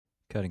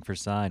Cutting for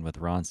Sign with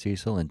Ron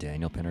Cecil and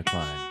Daniel Pinner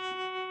Klein.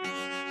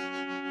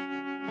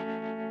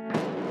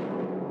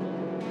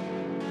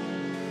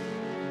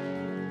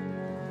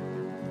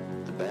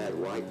 The bad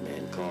white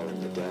men call him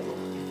the devil.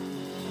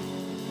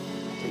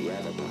 The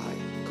Yavapai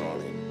call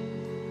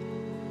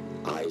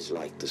him Eyes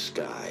Like the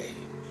Sky. Hey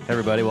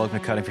everybody, welcome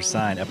to Cutting for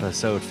Sign,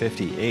 episode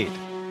 58.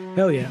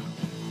 Hell yeah.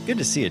 Good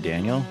to see you,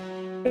 Daniel.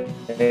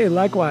 Hey,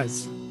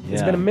 likewise. Yeah.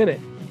 It's been a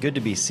minute. Good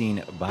to be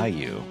seen by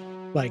you.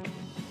 Like,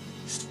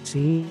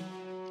 seen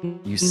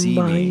You see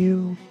by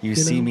me. You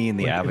see know, me in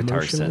the like avatar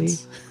emotionally.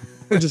 sense.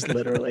 Just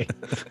literally.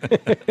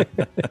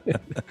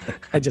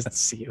 I just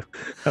see you.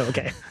 Oh,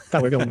 okay.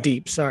 Thought we were going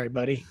deep. Sorry,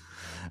 buddy.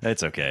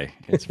 It's okay.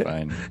 It's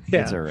fine.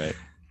 Yeah. It's all right.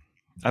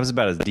 I was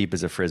about as deep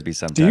as a frisbee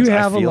sometimes. Do you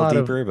have I feel a lot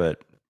deeper, but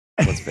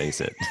let's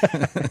face it.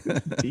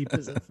 deep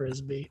as a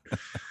frisbee.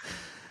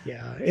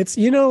 Yeah. It's,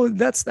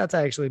 that's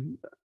actually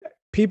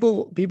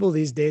people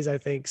these days, I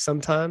think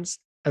sometimes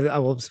I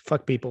will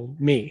fuck people,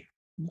 me.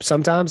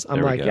 Sometimes I'm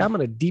There we like, go. yeah, I'm going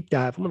to deep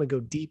dive. I'm going to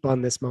go deep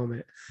on this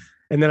moment.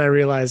 And then I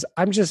realize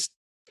I'm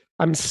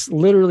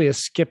literally a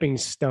skipping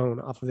stone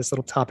off of this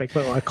little topic,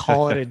 but I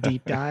call it a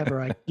deep dive,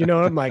 or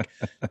I'm like,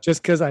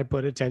 just because I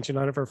put attention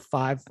on it for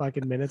 5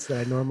 fucking minutes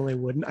that I normally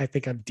wouldn't, I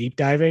think I'm deep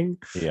diving.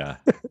 Yeah.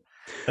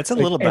 That's a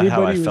Like, little bit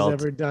how I who's felt.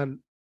 ever done.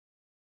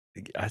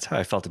 That's how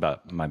I felt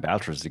about my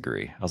bachelor's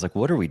degree. I was like,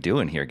 what are we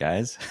doing here,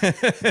 guys?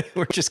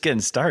 We're just getting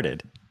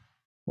started.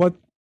 What?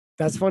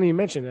 That's funny you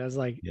mentioned it. I was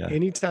like, Yeah.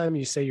 anytime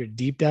you say you're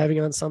deep diving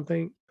on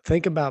something,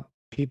 think about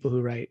people who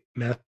write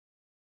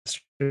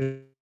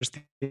master's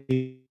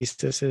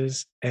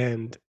theses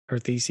or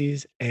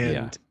theses and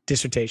Yeah.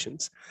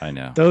 dissertations. I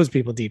know. Those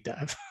people deep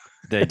dive.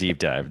 They deep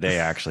dive. They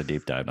actually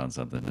deep dived on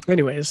something.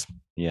 Anyways,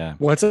 Yeah.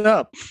 what's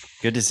up?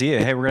 Good to see you.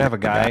 Hey, we're going to have a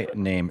guy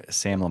named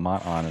Sam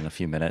Lamont on in a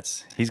few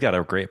minutes. He's got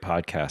a great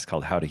podcast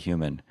called How to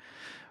Human,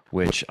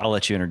 which I'll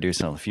let you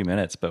introduce in a few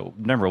minutes. But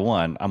number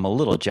one, I'm a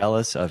little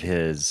jealous of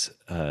his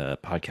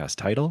podcast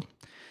title.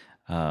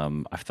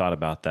 I've thought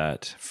about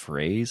that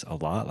phrase a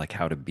lot, like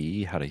how to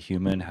be, how to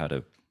human, how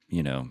to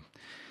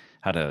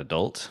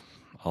adult,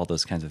 all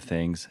those kinds of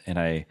things. And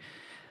I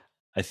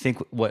think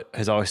what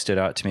has always stood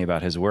out to me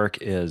about his work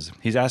is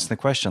he's asking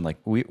the question, like,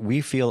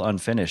 we feel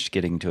unfinished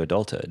getting to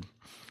adulthood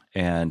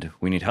and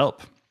we need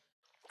help.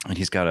 And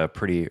he's got a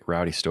pretty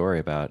rowdy story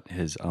about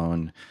his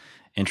own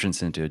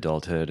entrance into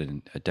adulthood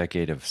and a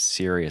decade of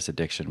serious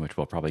addiction, which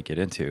we'll probably get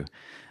into,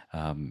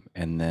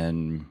 and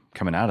then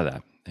coming out of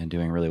that and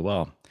doing really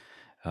well.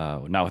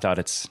 Not without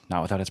its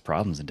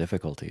problems and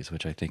difficulties,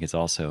 which I think is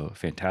also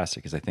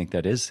fantastic, because I think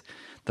that is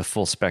the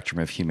full spectrum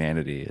of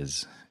humanity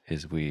is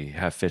we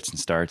have fits and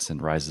starts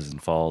and rises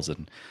and falls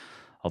and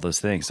all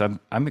those things. So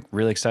I'm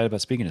really excited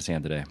about speaking to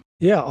Sam today.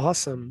 Yeah,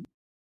 awesome.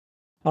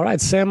 All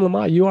right, Sam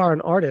Lamont, you are an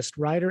artist,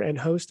 writer, and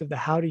host of the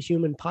How to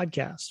Human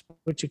podcast,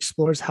 which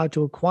explores how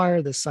to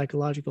acquire the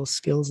psychological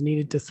skills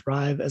needed to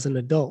thrive as an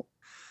adult.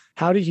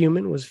 How to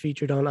Human was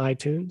featured on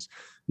iTunes,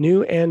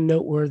 New and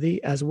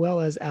Noteworthy, as well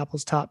as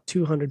Apple's top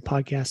 200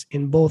 podcasts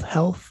in both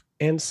health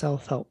and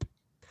self-help.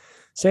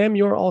 Sam,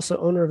 you're also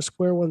owner of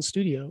Square One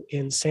Studio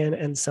in San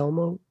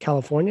Anselmo,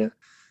 California,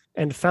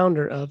 and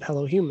founder of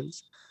Hello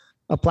Humans,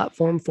 a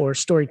platform for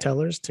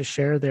storytellers to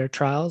share their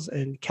trials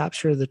and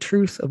capture the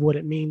truth of what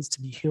it means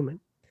to be human.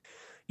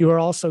 You are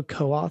also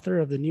co-author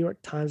of the New York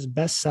Times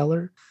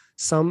bestseller,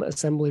 Some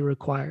Assembly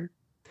Required.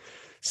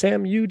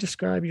 Sam, you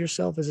describe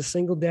yourself as a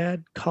single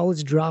dad,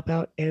 college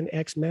dropout, and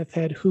ex-meth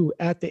head who,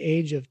 at the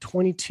age of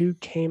 22,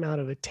 came out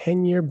of a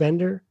 10-year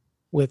bender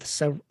with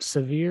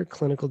severe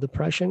clinical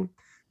depression,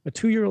 a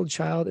 2-year-old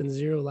child, and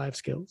 0 life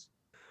skills.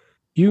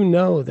 You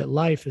know that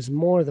life is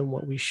more than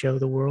what we show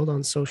the world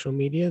on social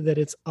media, that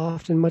it's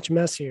often much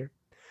messier,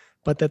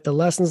 but that the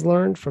lessons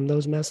learned from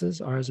those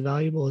messes are as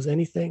valuable as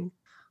anything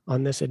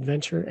on this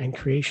adventure and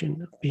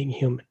creation of being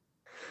human.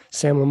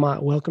 Sam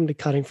Lamont, welcome to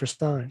Cutting for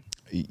Sign.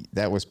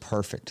 That was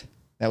perfect.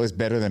 That was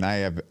better than I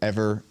have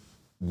ever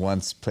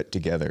once put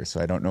together.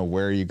 So I don't know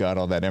where you got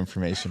all that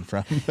information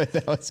from, but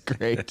that was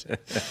great.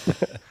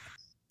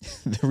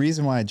 The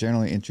reason why I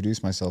generally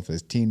introduce myself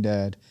as teen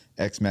dad,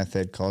 ex-meth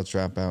head, college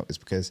dropout is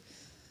because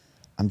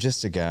I'm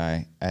just a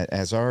guy.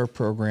 As our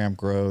program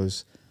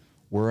grows,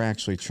 we're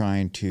actually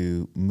trying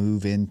to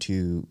move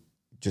into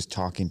just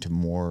talking to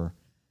more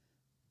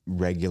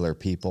regular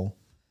people.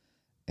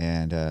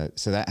 And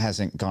so that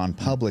hasn't gone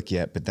public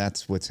yet, but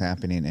that's what's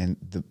happening. And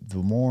the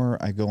more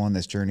I go on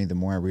this journey, the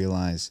more I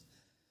realize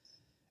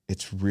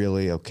it's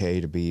really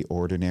okay to be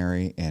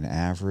ordinary and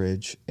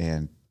average.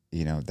 And,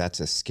 that's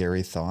a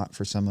scary thought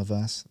for some of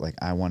us. Like,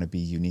 I want to be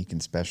unique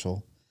and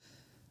special.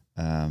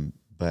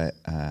 But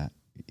I'm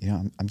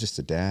just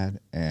a dad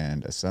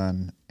and a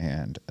son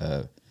and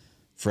a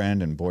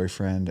friend and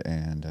boyfriend.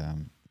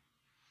 And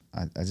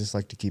I just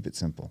like to keep it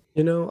simple.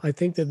 I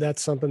think that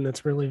that's something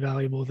that's really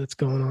valuable that's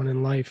going on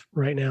in life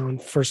right now.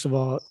 And first of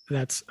all,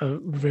 that's a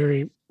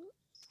very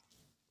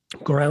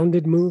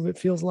grounded move, it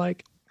feels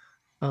like,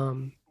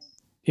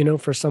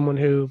 for someone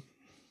who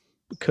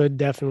could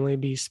definitely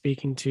be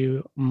speaking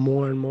to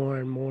more and more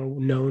and more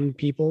known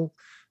people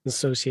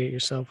associate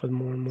yourself with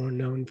more and more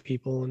known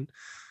people. And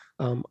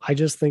I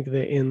just think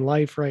that in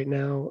life right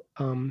now,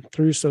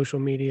 through social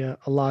media,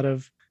 a lot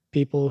of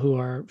people who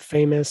are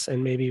famous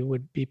and maybe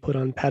would be put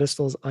on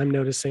pedestals, I'm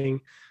noticing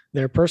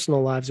their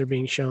personal lives are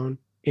being shown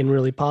in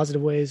really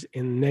positive ways,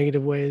 in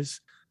negative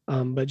ways.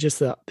 But just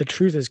the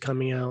truth is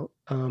coming out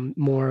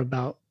more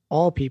about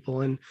all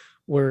people. And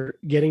we're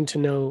getting to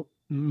know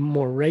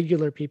more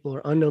regular people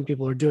or unknown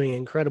people are doing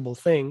incredible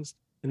things.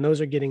 And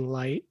those are getting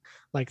light,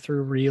 like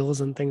through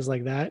reels and things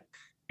like that.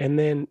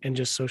 And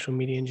just social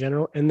media in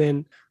general. And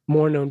then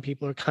more known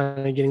people are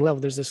kind of getting level.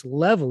 There's this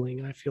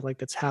leveling, I feel like,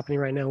 that's happening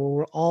right now where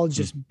we're all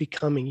just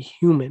becoming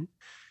human,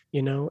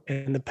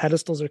 and the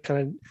pedestals are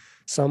kind of,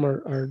 some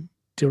are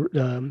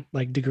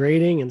like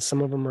degrading and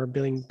some of them are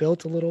being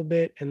built a little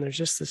bit. And there's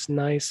just this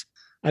nice,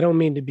 I don't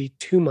mean to be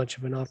too much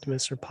of an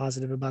optimist or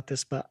positive about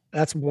this, but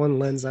that's one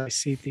lens I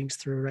see things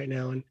through right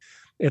now. And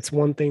it's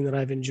one thing that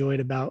I've enjoyed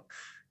about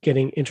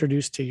getting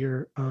introduced to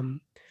your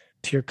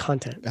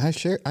content. I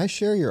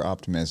share your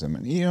optimism.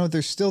 And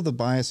there's still the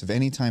bias of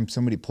anytime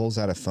somebody pulls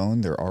out a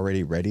phone, they're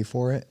already ready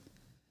for it.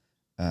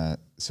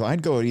 So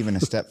I'd go even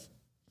a step.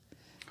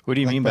 What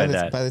do you mean by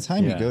that? By the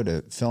time you go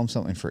to film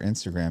something for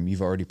Instagram,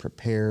 you've already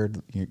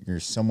prepared.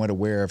 You're somewhat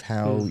aware of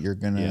how you're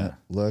gonna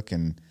look,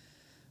 and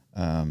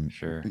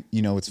sure.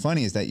 What's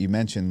funny is that you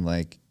mentioned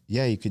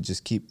you could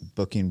just keep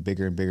booking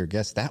bigger and bigger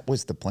guests. That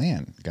was the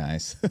plan,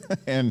 guys,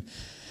 and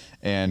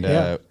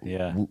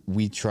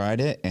we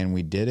tried it and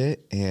we did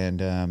it,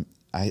 and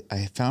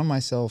I found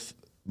myself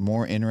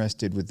more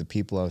interested with the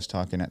people I was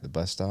talking at the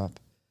bus stop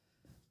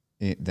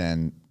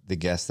than the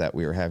guests that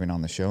we were having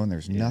on the show. And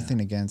there's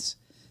nothing against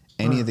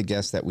any of the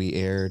guests that we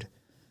aired.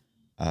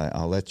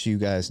 I'll let you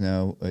guys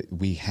know,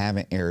 we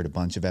haven't aired a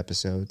bunch of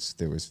episodes.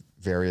 There was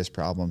various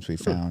problems we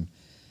found,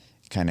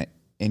 kind of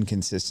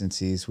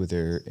inconsistencies with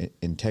their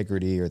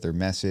integrity or their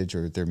message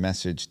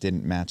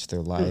didn't match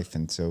their life.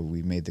 And so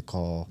we made the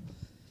call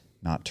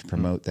not to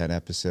promote that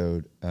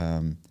episode.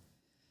 And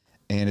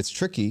it's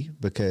tricky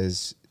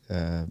because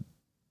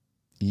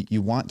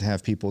you want to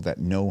have people that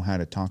know how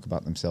to talk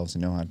about themselves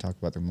and know how to talk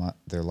about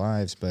their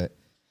lives. But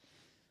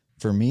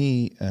for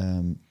me,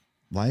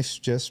 life's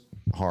just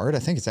hard. I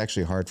think it's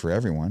actually hard for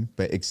everyone,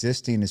 but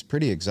existing is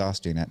pretty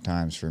exhausting at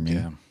times for me.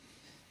 Yeah.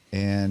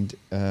 And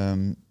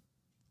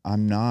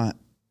I'm not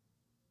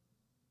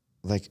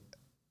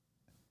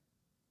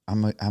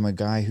I'm a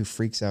guy who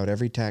freaks out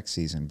every tax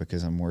season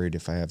because I'm worried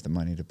if I have the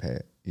money to pay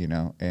it,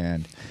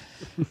 and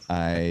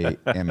I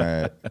am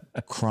a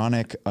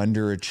chronic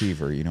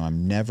underachiever.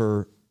 I'm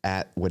never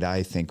at what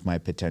I think my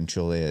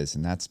potential is.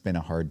 And that's been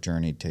a hard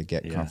journey to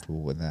get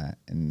comfortable with that.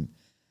 And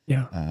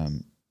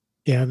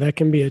that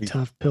can be a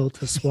tough pill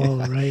to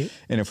swallow, right?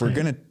 And if we're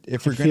gonna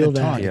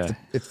talk,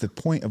 if the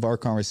point of our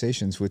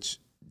conversations, which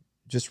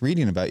just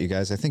reading about you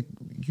guys, I think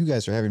you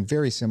guys are having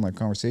very similar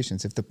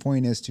conversations. If the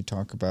point is to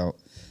talk about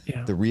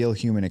the real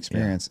human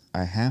experience,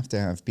 I have to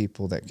have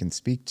people that can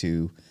speak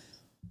to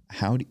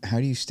how do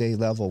you stay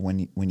level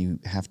when you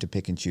have to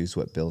pick and choose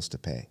what bills to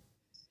pay?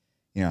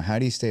 How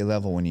do you stay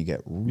level when you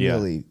get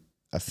really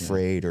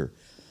afraid or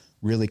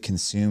really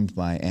consumed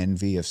by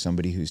envy of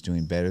somebody who's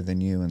doing better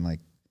than you? And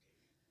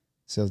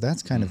so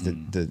that's kind of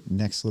the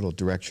next little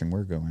direction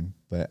we're going.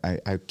 But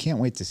I can't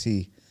wait to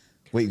see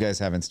what you guys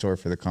have in store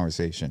for the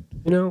conversation.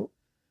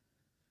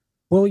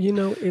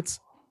 It's,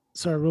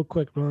 sorry, real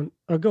quick, Ron.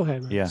 Oh, go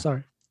ahead, man. Yeah.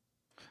 Sorry.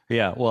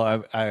 Yeah.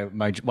 Well,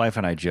 my wife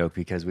and I joke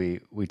because we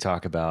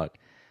talk about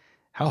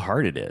how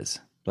hard it is.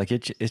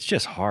 It's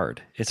just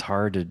hard. It's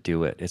hard to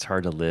do it. It's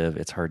hard to live.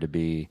 It's hard to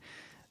be,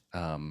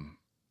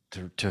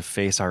 to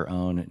face our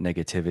own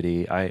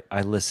negativity.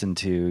 I listened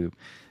to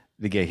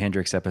the Gay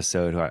Hendricks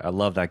episode. I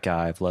love that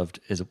guy. I've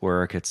loved his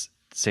work. It's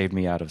saved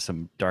me out of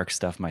some dark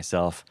stuff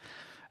myself.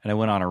 And I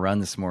went on a run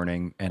this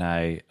morning, and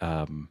I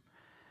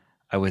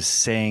was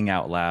saying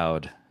out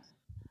loud,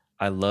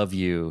 "I love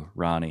you,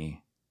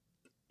 Ronnie,"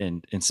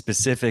 and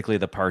specifically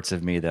the parts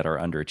of me that are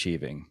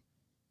underachieving.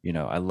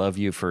 I love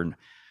you for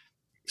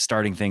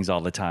starting things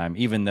all the time,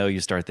 even though you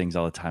start things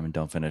all the time and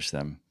don't finish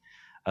them.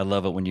 I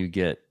love it when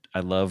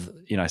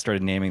I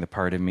started naming the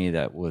part of me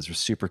that was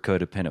super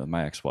codependent with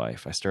my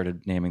ex-wife. I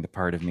started naming the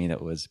part of me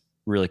that was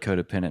really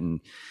codependent in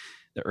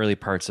the early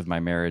parts of my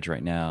marriage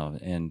right now.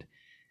 And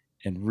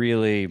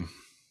really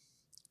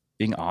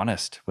being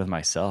honest with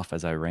myself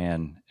as I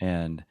ran.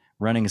 And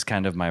running is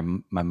kind of my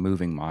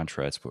moving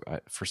mantra. It's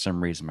for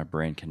some reason my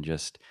brain can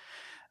just,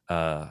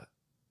 I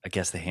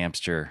guess the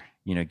hamster,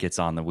 gets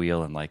on the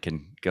wheel and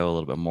can go a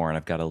little bit more. And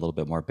I've got a little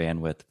bit more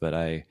bandwidth. But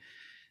I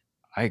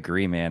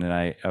agree, man.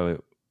 And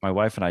my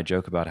wife and I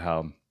joke about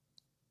how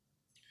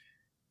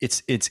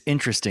it's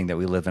interesting that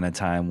we live in a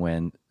time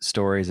when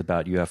stories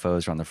about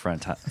UFOs are on the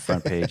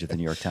front page of the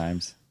New York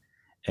Times,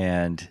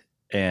 and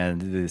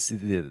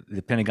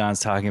the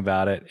Pentagon's talking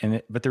about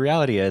it. But the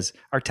reality is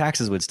our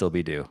taxes would still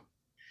be due,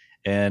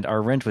 and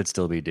our rent would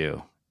still be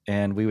due,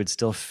 and we would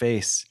still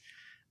face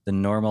the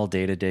normal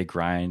day-to-day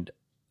grind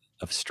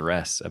of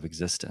stress of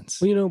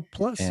existence.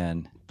 Plus,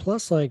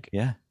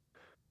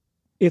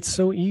 it's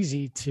so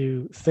easy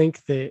to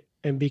think that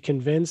and be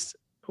convinced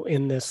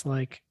in this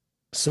like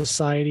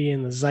society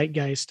and the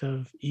zeitgeist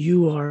of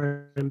you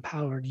are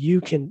empowered,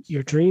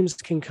 your dreams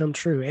can come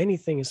true,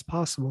 anything is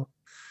possible.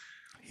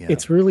 Yeah.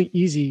 It's really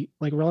easy.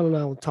 Like Ron and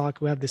I will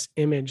talk. We have this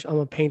image. I'm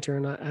a painter,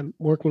 and I'm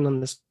working on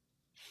this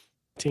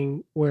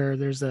thing where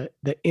there's the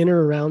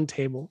inner round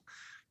table,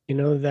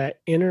 that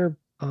inner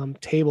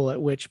table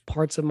at which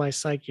parts of my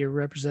psyche are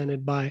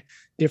represented by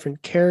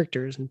different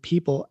characters and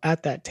people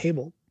at that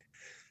table.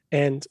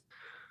 And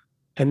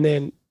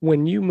then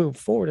when you move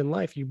forward in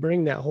life, you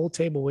bring that whole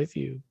table with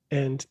you.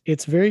 And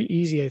it's very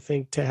easy, I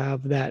think, to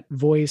have that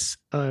voice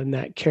and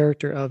that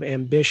character of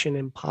ambition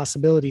and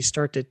possibility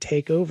start to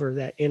take over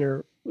that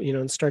inner,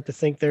 and start to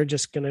think they're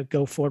just going to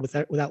go forward with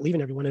that without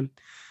leaving everyone. And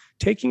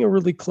taking a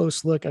really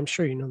close look, I'm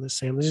sure you know this,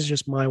 Sam, this is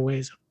just my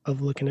ways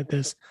of looking at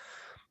this,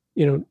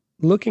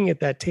 looking at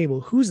that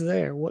table, who's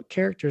there, what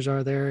characters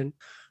are there? And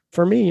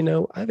for me,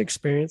 I've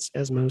experienced,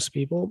 as most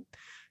people,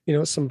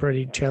 some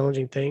pretty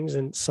challenging things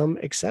and some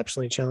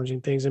exceptionally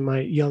challenging things in my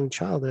young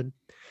childhood.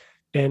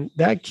 And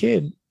that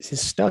kid is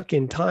stuck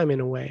in time in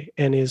a way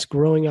and is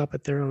growing up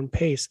at their own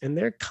pace. And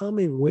they're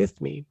coming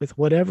with me with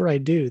whatever I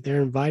do.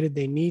 They're invited,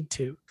 they need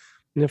to.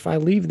 And if I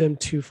leave them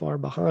too far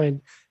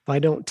behind, if I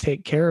don't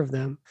take care of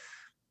them,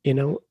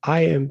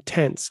 I am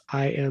tense.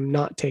 I am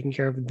not taking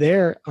care of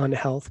their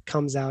unhealth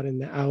comes out in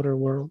the outer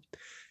world.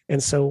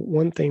 And so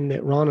one thing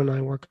that Ron and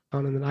I work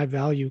on and that I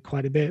value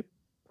quite a bit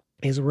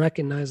is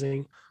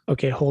recognizing,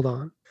 okay, hold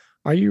on.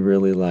 Are you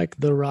really like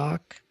The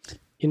Rock?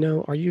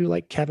 Are you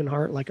like Kevin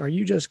Hart? Like,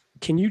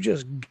 can you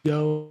just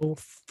go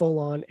full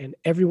on and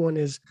everyone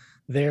is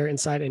there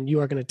inside and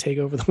you are going to take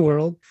over the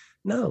world?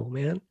 No,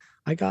 man.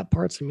 I got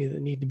parts of me that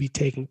need to be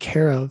taken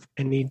care of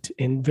and need to,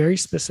 in very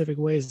specific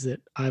ways that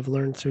I've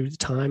learned through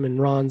time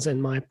and Ron's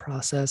and my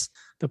process,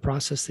 the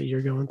process that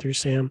you're going through,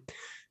 Sam.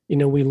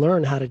 We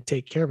learn how to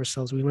take care of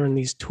ourselves. We learn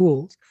these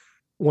tools.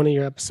 One of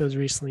your episodes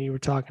recently, you were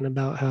talking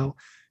about how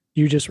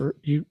you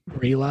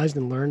realized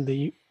and learned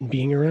that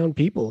being around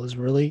people is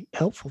really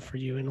helpful for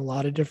you in a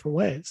lot of different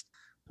ways.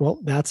 Well,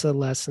 that's a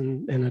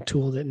lesson and a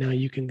tool that now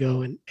you can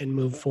go and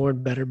move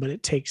forward better, but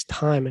it takes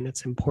time and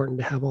it's important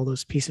to have all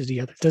those pieces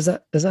together. Does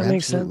that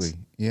make sense?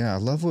 Yeah. I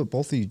love what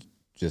both of you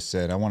just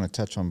said. I want to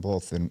touch on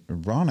both. And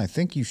Ron, I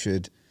think you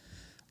should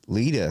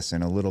lead us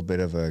in a little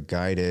bit of a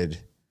guided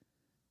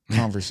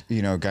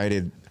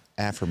guided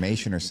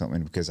affirmation or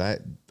something, because I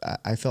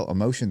felt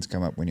emotions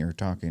come up when you were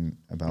talking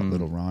about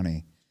little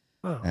Ronnie.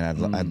 Oh.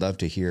 And I'd love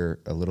to hear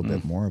a little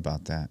bit more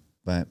about that.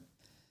 But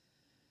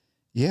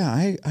yeah,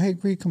 I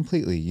agree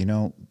completely.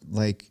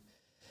 Like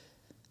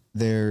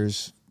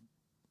there's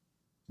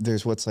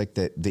what's like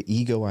the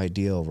ego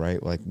ideal,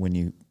 right? Like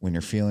when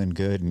you're feeling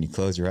good and you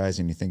close your eyes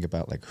and you think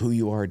about like who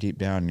you are deep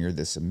down and you're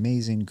this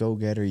amazing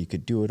go-getter, you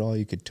could do it all.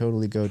 You could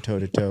totally go toe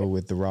to toe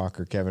with The Rock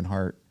or Kevin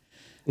Hart.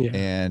 Yeah.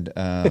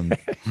 And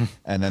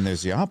then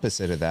there's the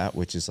opposite of that,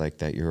 which is like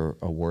that you're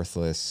a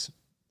worthless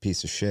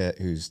piece of shit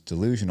who's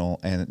delusional.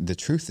 And the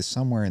truth is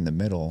somewhere in the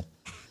middle.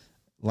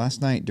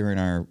 Last night during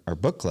our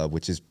book club,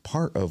 which is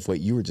part of what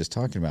you were just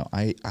talking about,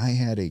 I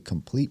had a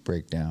complete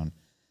breakdown.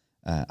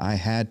 I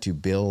had to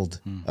build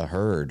a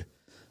herd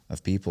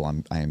of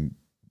people. I'm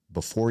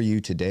before you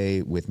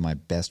today with my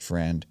best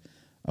friend,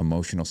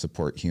 emotional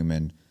support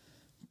human,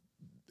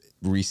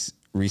 Reese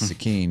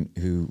Sakine,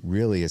 who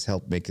really has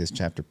helped make this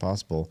chapter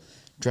possible.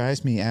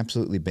 Drives me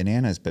absolutely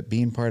bananas, but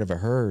being part of a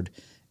herd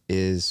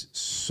is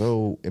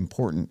so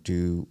important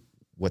to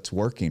what's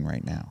working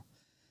right now.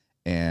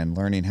 And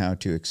learning how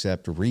to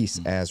accept Reese,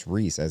 as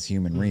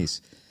human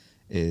Reese,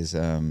 is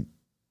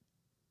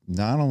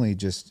not only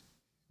just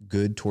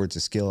good towards a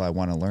skill I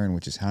want to learn,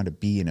 which is how to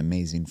be an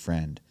amazing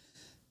friend.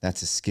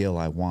 That's a skill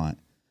I want.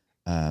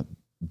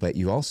 But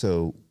you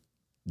also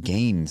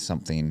gain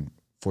something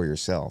for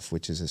yourself,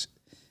 which is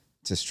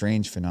it's a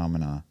strange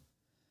phenomena.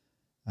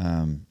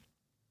 I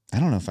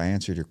don't know if I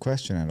answered your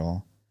question at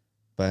all,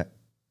 but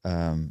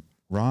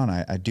Ron,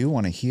 I do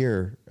want to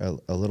hear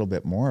a little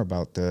bit more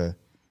about the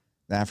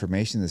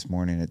affirmation this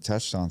morning. It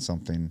touched on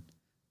something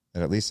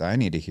that at least I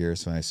need to hear,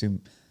 so I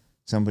assume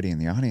somebody in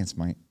the audience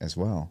might as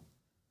well.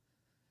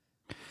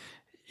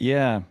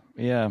 Yeah.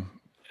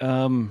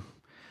 I'll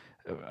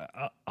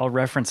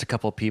reference a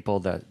couple of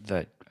people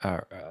that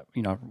are,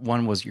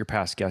 one was your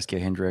past guest, Gay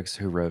Hendricks,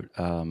 who wrote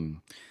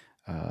the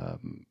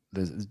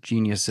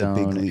Genius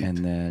Zone, and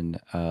then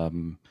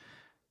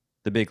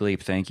The Big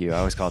Leap. Thank you. I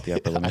always call it the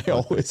Upper Limit. I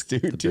always do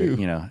too.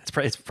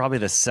 It's probably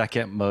the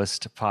second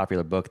most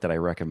popular book that I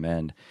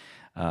recommend.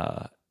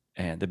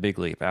 And The Big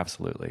Leap,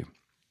 absolutely.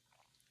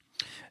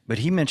 But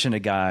he mentioned a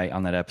guy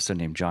on that episode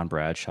named John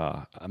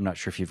Bradshaw. I'm not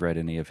sure if you've read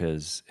any of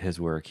his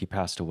work. He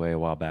passed away a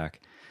while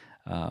back.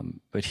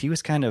 But he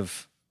was kind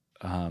of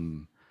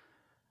out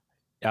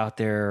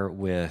there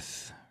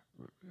with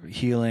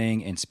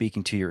healing and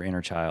speaking to your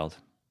inner child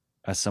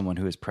as someone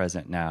who is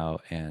present now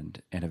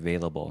and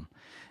available.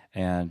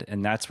 And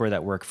that's where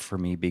that work for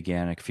me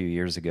began a few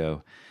years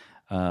ago.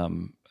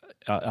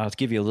 I'll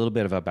give you a little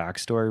bit of a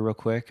backstory real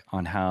quick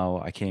on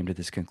how I came to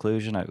this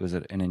conclusion. It was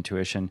an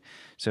intuition.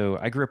 So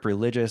I grew up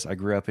religious. I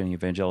grew up in the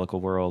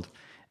evangelical world,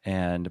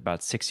 and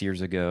about 6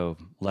 years ago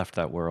left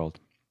that world,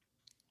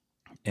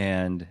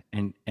 and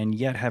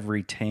yet have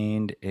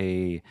retained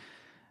a,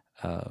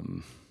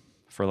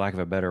 for lack of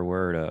a better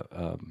word,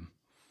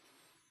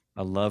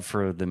 a love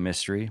for the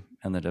mystery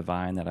and the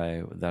divine that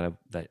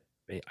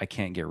I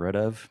can't get rid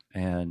of.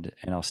 And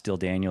I'll steal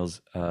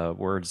Daniel's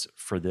words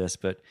for this,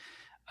 but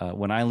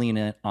when I lean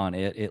in on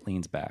it, it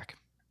leans back.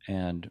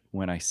 And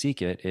when I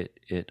seek it,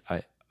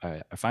 I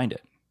find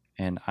it,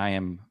 and I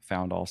am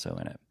found also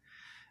in it.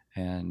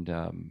 And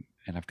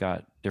I've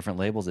got different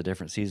labels at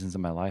different seasons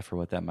of my life for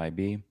what that might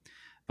be.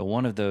 But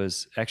one of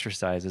those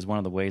exercises, one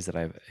of the ways that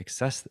I've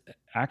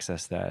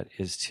accessed that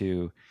is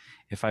to,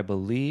 if I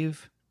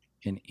believe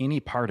in any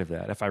part of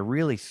that, if I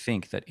really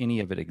think that any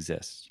of it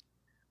exists,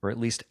 or at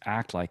least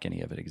act like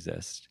any of it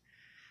exists,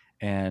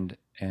 and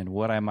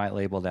what I might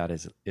label that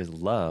is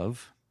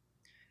love,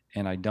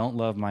 and I don't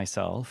love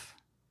myself,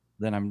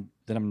 then I'm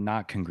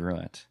not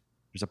congruent.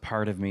 There's a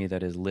part of me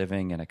that is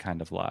living in a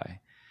kind of lie.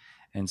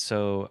 And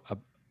so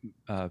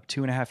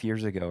 2.5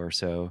 years ago or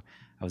so,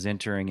 I was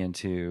entering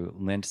into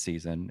Lent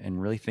season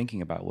and really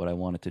thinking about what I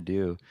wanted to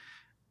do,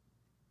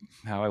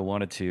 how I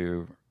wanted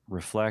to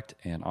reflect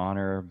and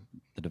honor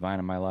the divine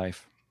in my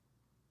life.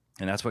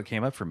 And that's what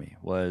came up for me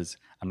was,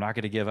 I'm not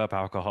going to give up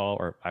alcohol,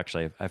 or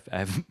actually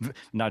I've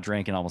not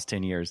drank in almost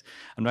 10 years.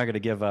 I'm not going to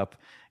give up,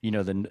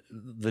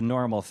 the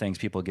normal things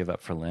people give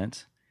up for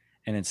Lent.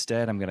 And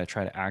instead, I'm going to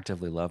try to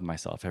actively love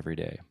myself every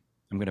day.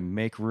 I'm going to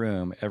make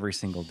room every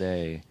single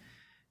day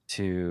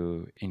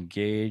to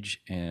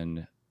engage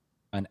in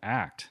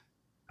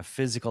a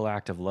physical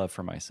act of love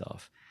for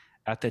myself.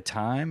 At the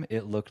time,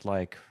 it looked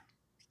like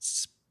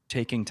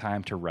taking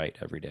time to write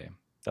every day.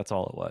 That's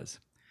all it was.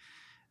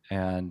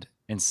 And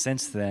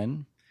since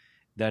then,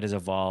 that has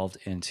evolved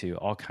into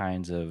all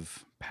kinds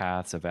of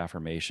paths of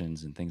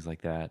affirmations and things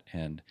like that.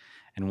 And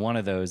one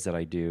of those that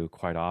I do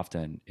quite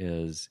often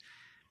is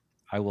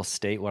I will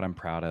state what I'm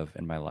proud of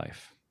in my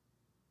life.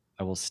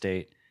 I will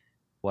state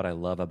what I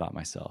love about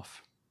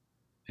myself.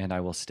 And I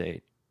will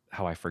state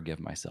how I forgive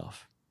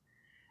myself.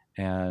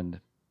 And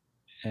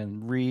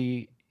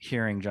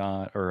hearing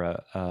John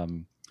or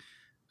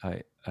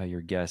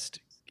your guest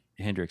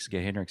Gay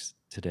Hendricks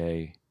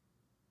today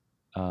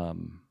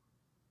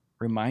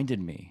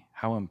reminded me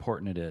how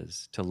important it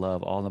is to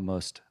love all the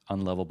most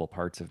unlovable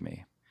parts of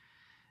me.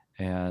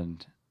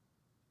 And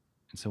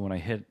so when I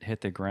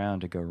hit the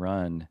ground to go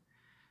run,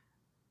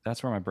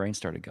 that's where my brain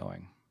started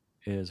going.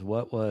 Is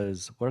what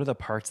are the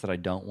parts that I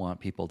don't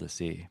want people to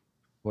see?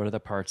 What are the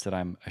parts that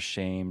I'm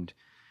ashamed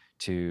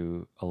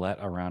to let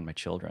around my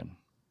children?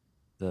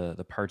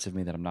 The parts of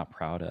me that I'm not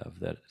proud of,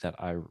 that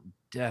I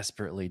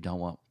desperately don't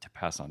want to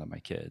pass on to my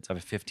kids. I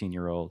have a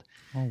 15-year-old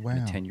and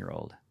a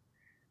 10-year-old.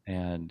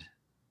 And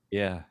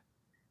yeah.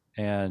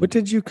 And what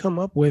did you come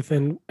up with,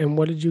 and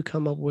what did you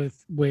come up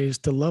with ways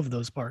to love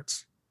those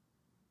parts?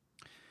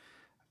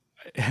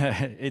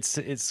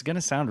 It's going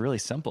to sound really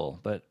simple,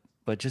 but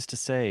just to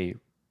say,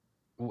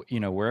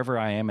 wherever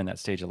I am in that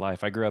stage of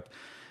life, I grew up,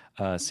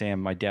 Sam,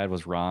 my dad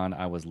was Ron.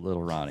 I was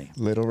little Ronnie.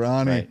 Little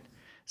Ronnie. Right?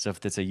 So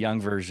if it's a young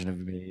version of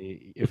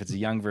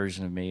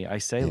me, I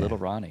say little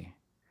Ronnie.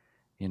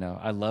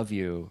 I love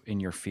you in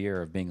your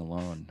fear of being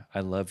alone. I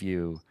love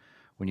you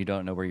when you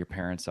don't know where your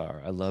parents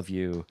are. I love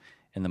you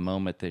in the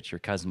moment that your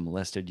cousin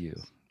molested you.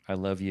 I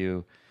love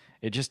you.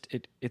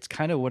 It's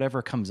kind of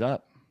whatever comes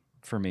up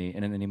for me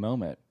in any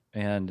moment.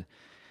 And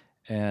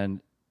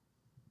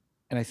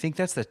I think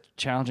that's the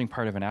challenging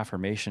part of an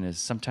affirmation is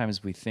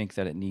sometimes we think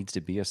that it needs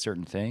to be a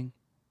certain thing.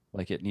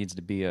 Like it needs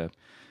to be a,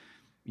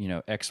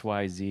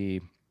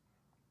 XYZ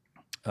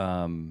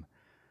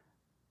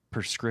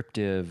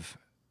prescriptive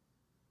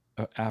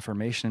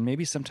affirmation. And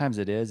maybe sometimes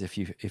it is if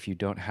you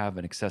don't have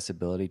an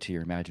accessibility to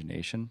your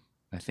imagination.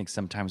 I think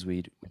sometimes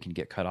we can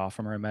get cut off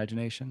from our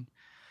imagination.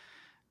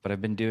 But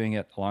I've been doing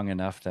it long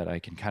enough that I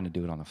can kind of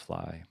do it on the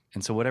fly.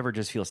 And so whatever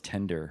just feels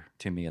tender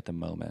to me at the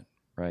moment,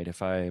 right?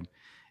 If I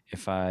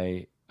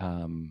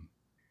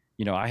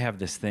have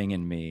this thing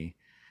in me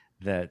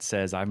that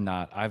says I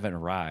haven't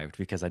arrived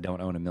because I don't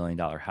own $1 million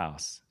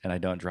house and I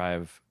don't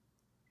drive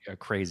a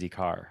crazy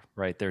car,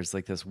 right? There's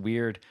like this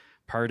weird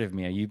part of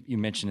me. You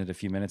mentioned it a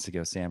few minutes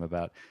ago, Sam,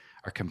 about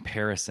our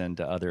comparison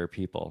to other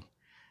people.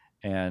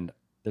 And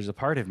there's a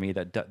part of me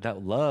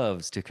that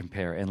loves to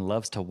compare and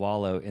loves to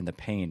wallow in the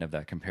pain of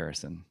that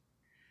comparison.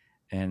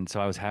 And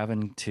so I was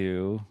having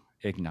to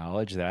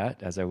acknowledge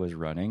that as I was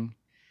running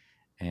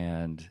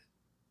and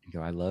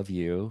go, I love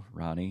you,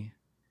 Ronnie.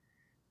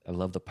 I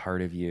love the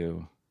part of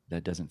you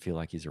that doesn't feel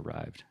like he's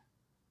arrived.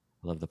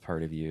 I love the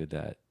part of you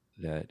that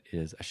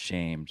is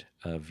ashamed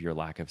of your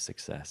lack of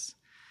success.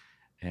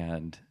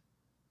 And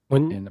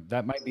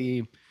that might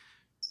be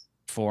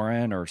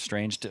foreign or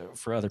strange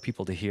for other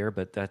people to hear,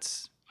 but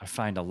I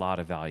find a lot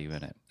of value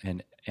in it.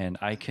 And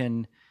I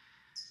can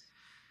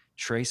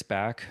trace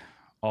back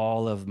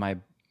all of my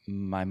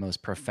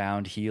most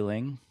profound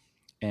healing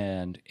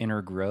and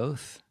inner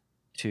growth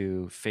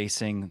to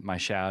facing my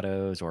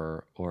shadows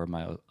or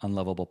my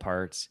unlovable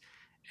parts,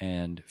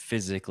 and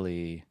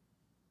physically,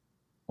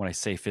 when I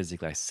say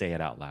physically, I say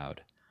it out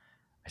loud.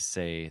 I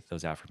say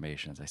those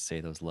affirmations. I say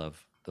those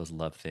love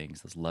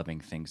things, those loving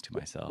things to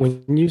myself.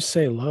 When you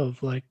say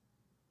love, like,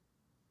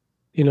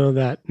 you know,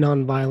 that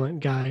nonviolent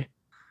guy,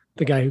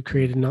 the guy who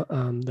created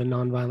the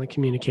nonviolent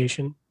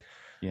communication,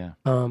 Yeah.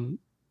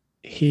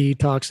 he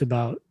talks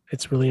about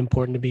it's really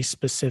important to be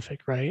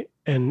specific, right?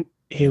 And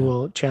he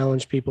will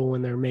challenge people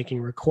when they're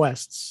making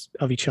requests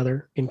of each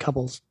other in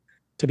couples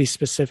to be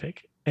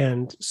specific.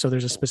 And so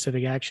there's a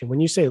specific action. When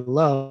you say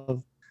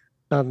love,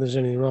 not that there's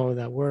anything wrong with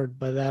that word,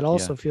 but that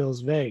also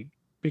feels vague.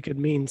 It could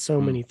mean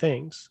so many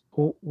things.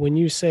 When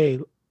you say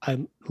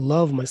I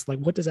love myself, like,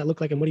 what does that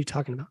look like, and what are you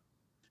talking about?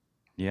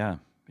 Yeah.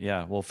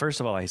 Yeah. Well, first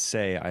of all, I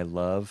say I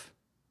love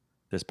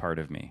this part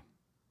of me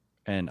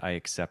and I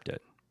accept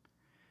it.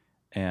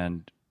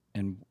 And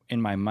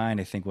in my mind,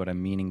 I think what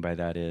I'm meaning by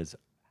that is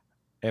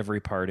every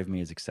part of me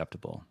is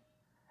acceptable.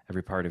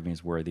 Every part of me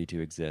is worthy to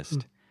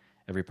exist.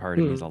 Every part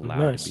of me is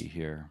allowed to be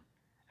here.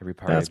 Every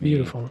part That's of me,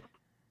 beautiful.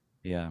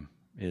 Yeah,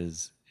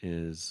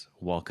 is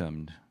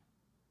welcomed.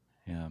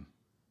 Yeah.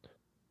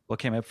 What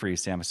came up for you,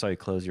 Sam? I saw you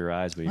close your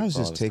eyes. I was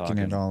just taking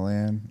it all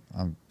in.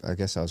 I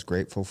guess I was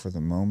grateful for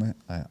the moment.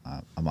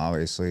 I'm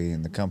obviously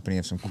in the company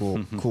of some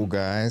cool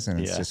guys, and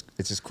it's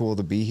just cool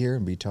to be here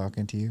and be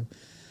talking to you.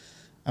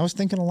 I was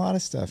thinking a lot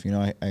of stuff. You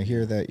know, I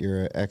hear that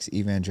you're an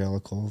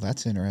ex-evangelical.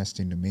 That's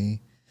interesting to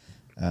me.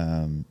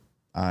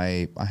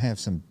 I have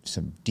some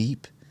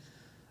deep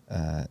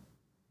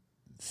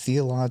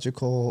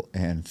theological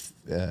and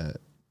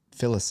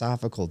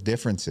philosophical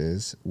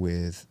differences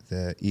with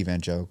the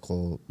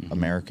evangelical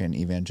American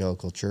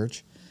evangelical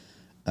church,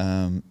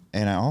 and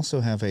I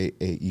also have a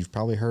you've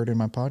probably heard in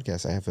my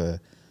podcast, I have a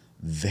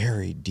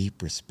very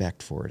deep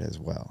respect for it as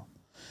well.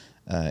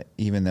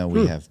 Even though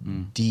we have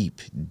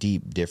deep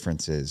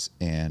differences,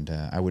 and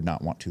I would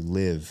not want to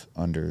live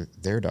under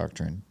their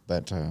doctrine.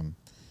 But,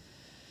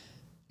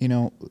 you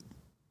know,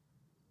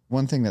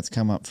 one thing that's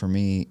come up for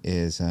me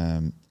is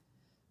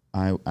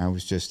I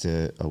was just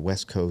a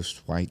West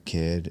Coast white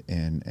kid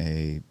in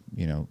a,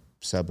 you know,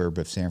 suburb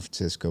of San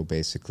Francisco,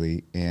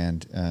 basically.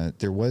 And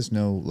there was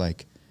no,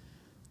 like,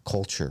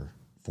 culture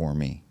for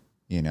me,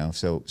 you know.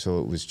 So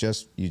it was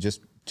just, you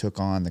just took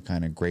on the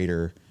kind of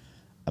greater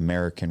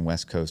American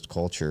West Coast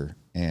culture.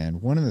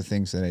 And one of the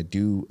things that I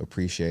do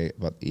appreciate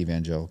about the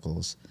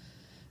evangelicals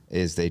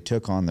is they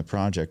took on the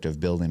project of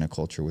building a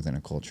culture within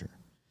a culture.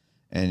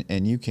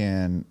 And you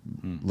can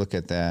look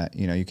at that,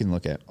 you know, you can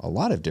look at a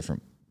lot of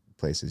different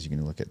places. You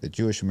can look at the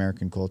Jewish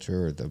American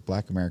culture or the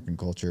Black American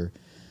culture.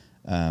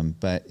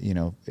 But, you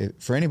know,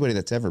 for anybody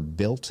that's ever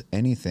built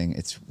anything,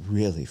 it's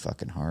really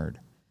fucking hard.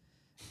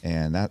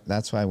 And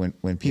that's why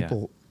when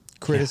people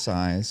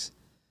criticize,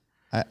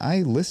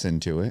 I listen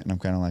to it and I'm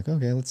kind of like,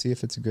 okay, let's see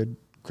if it's a good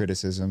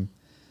criticism.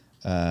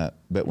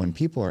 But when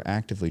people are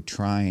actively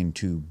trying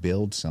to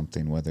build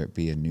something, whether it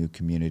be a new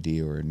community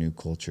or a new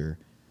culture,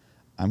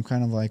 I'm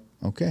kind of like,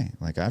 okay,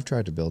 like I've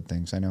tried to build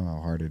things. I know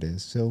how hard it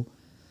is. So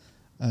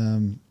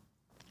I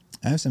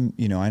have some,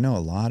 you know, I know a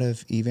lot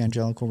of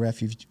evangelical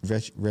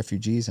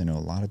refugees. I know a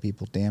lot of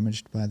people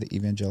damaged by the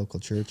evangelical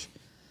church.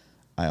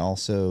 I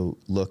also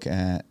look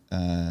at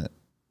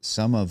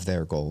some of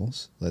their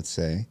goals, let's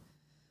say,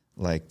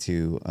 like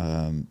to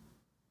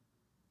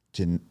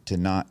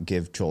not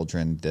give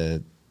children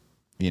the,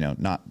 you know,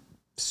 not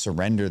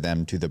surrender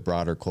them to the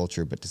broader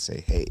culture, but to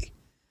say, hey,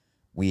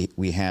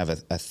 we have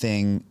a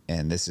thing,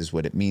 and this is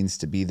what it means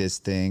to be this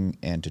thing,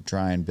 and to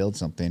try and build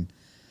something.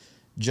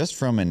 Just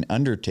from an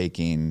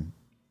undertaking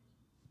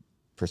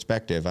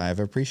perspective, I have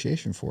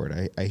appreciation for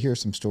it. I hear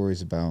some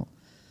stories about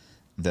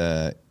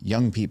the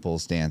young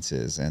people's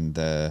dances and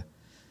the,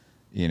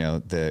 you know,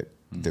 the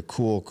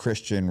cool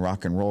Christian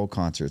rock and roll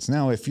concerts.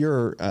 Now, if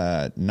you're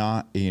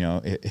not, you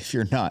know, if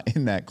you're not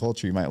in that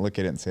culture, you might look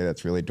at it and say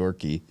that's really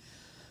dorky.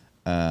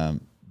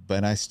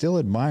 But I still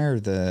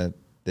admire the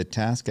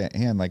task at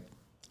hand. Like,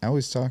 I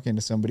was talking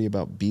to somebody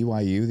about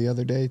BYU the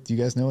other day. Do you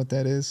guys know what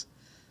that is?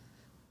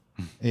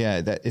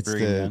 Yeah, that it's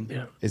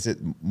is it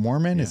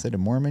Mormon? Yeah. Is it a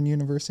Mormon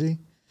university?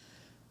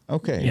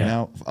 Okay. Yeah.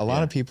 Now, a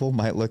lot of people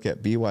might look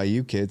at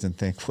BYU kids and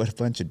think, what a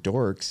bunch of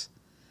dorks.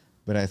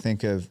 But I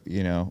think of,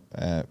 you know,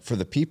 for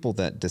the people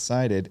that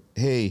decided,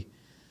 hey,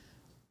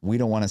 we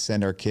don't want to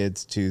send our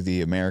kids to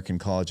the American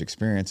college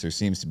experience. There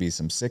seems to be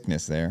some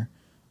sickness there,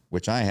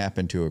 which I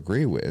happen to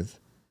agree with.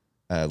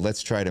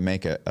 Let's try to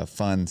make a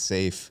fun,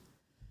 safe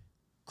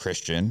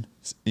Christian,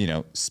 you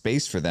know,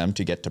 space for them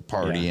to get to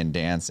party and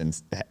dance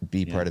and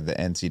be part of the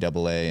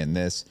NCAA and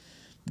this,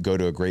 go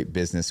to a great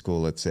business school,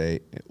 let's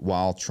say,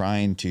 while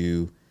trying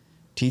to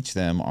teach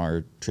them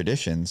our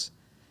traditions.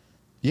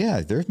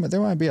 Yeah, there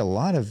might be a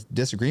lot of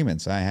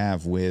disagreements I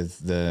have with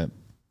the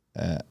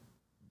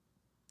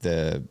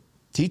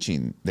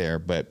teaching there,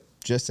 but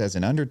just as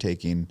an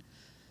undertaking,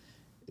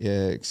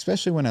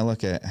 especially when I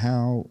look at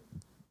how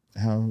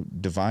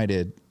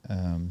divided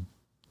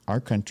our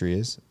country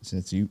is,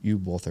 since you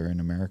both are in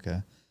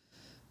America,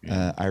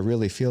 I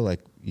really feel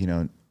like, you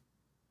know,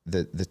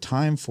 the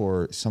time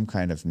for some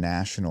kind of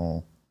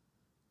national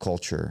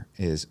culture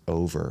is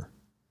over.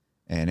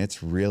 And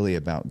it's really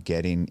about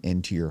getting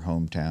into your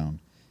hometown,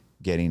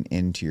 getting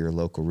into your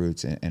local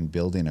roots, and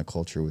building a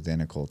culture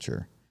within a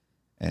culture.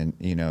 And,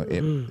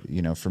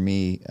 for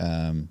me,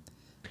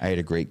 I had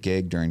a great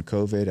gig during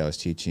COVID. I was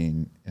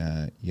teaching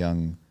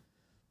young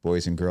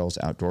boys and girls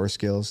outdoor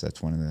skills.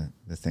 That's one of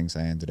the things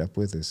I ended up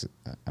with is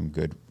I'm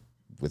good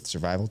with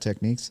survival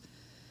techniques.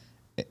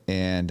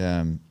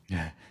 And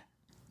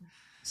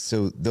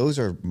so those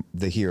are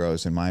the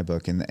heroes in my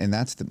book. And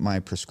that's my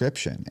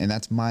prescription. And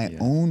that's my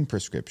own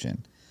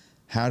prescription.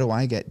 How do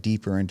I get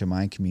deeper into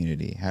my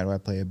community? How do I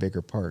play a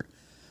bigger part?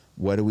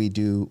 What do we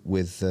do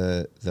with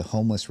the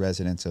homeless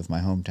residents of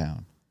my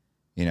hometown?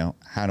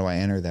 How do I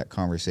enter that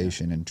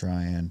conversation and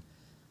try and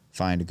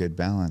find a good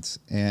balance?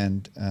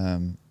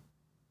 And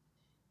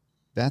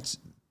that's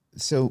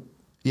so,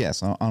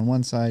 yes, on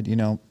one side,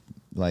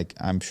 like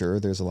I'm sure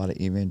there's a lot of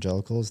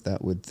evangelicals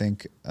that would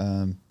think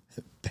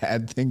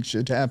bad things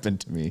should happen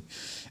to me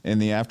in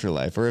the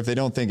afterlife. Or if they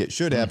don't think it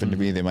should happen to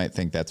me, they might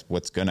think that's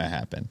what's going to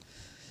happen.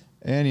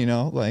 And,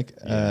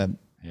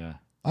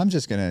 I'm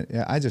just going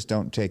to, I just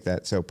don't take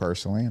that so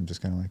personally. I'm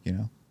just kind of like,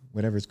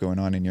 whatever's going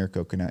on in your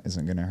coconut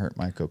isn't going to hurt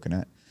my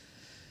coconut.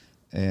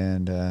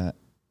 And,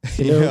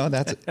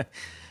 that's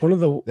one of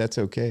the, that's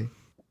okay.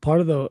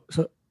 Part of the,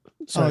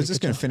 I was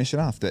just going to finish it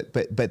off.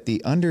 But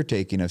the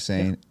undertaking of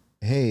saying,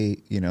 hey,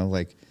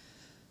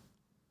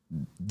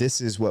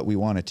 this is what we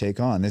want to take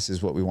on. This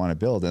is what we want to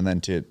build. And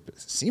then to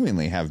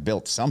seemingly have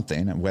built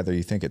something, and whether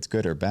you think it's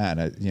good or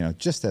bad,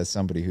 just as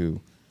somebody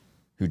who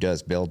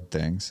does build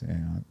things,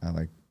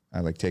 I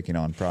like taking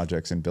on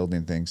projects and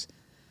building things.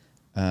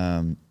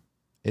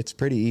 It's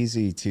pretty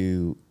easy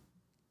to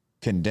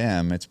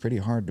condemn. It's pretty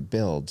hard to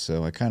build.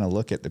 So I kind of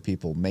look at the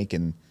people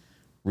making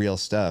real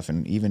stuff.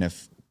 And even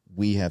if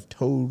we have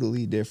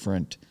totally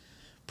different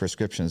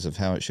prescriptions of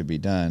how it should be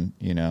done,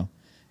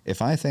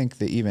 if I think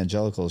the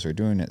evangelicals are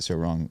doing it so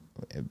wrong,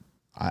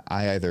 I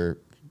either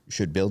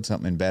should build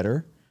something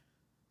better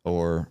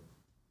or,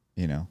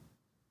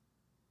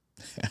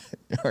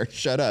 or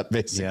shut up,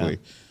 basically.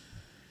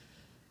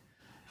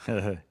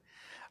 Yeah.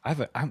 I'm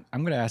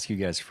going to ask you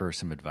guys for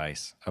some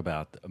advice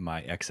about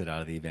my exit out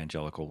of the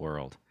evangelical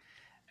world.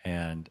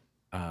 And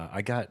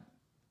I got,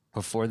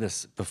 before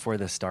this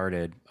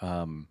started,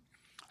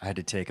 I had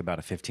to take about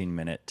a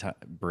 15-minute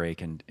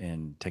break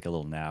and take a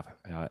little nap.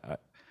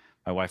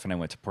 My wife and I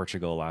went to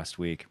Portugal last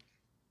week,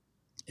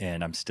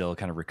 and I'm still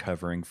kind of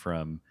recovering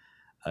from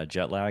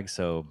jet lag.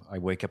 So I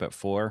wake up at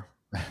 4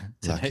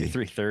 today,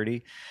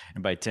 3:30,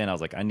 and by 10 I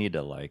was like, I need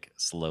to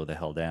slow the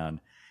hell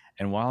down.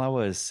 And while I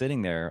was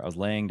sitting there, I was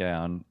laying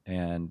down,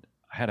 and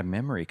I had a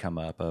memory come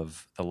up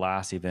of the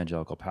last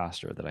evangelical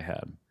pastor that I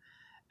had.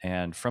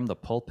 And from the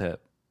pulpit,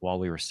 while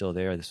we were still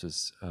there, this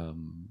was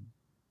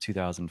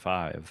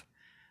 2005,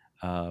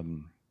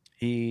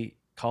 he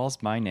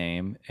calls my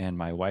name and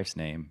my wife's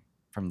name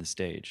from the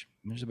stage.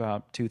 There's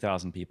about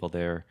 2,000 people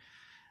there.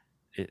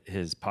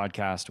 His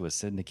podcast was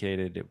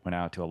syndicated. It went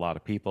out to a lot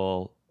of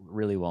people,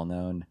 really well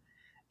known.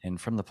 And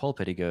from the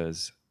pulpit, he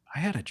goes, I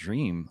had a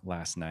dream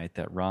last night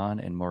that Ron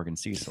and Morgan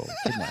Cecil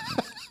kidnapped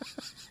me.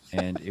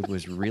 And it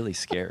was really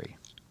scary.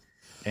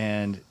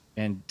 And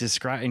just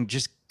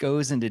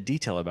goes into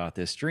detail about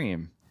this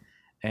dream.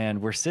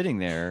 And we're sitting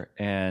there,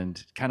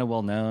 and kind of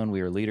well known.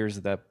 We were leaders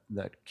of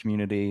that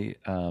community.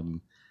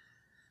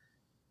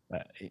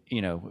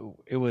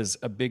 It was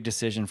a big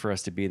decision for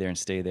us to be there and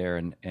stay there,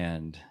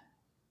 and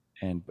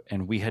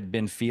we had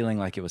been feeling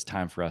like it was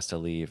time for us to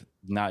leave,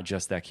 not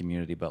just that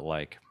community, but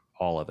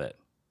all of it.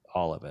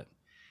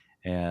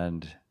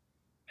 And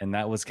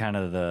that was kind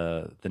of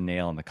the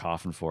nail in the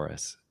coffin for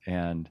us.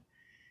 And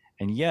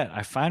yet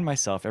I find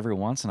myself every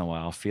once in a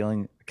while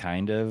feeling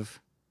kind of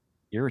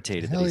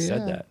irritated that he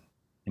said that,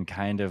 and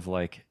kind of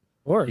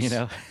course.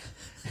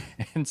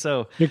 And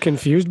so you're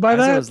confused by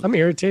that? I'm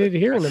irritated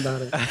hearing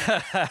about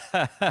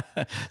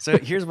it. So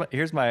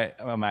here's my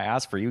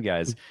ask for you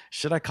guys.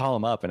 Should I call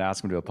him up and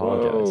ask him to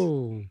apologize?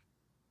 Whoa.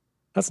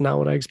 That's not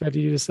what I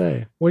expected you to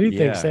say. What do you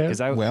think,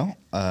 Sam?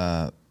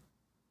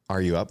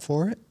 Are you up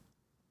for it?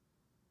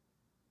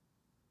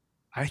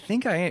 I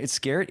think I am. It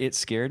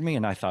scared me,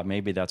 and I thought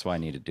maybe that's why I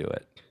need to do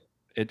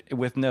it.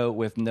 With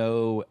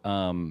no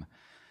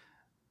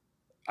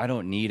I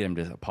don't need him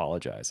to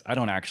apologize. I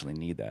don't actually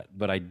need that,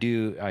 but I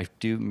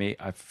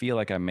feel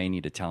like I may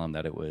need to tell him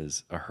that it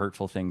was a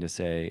hurtful thing to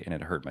say, and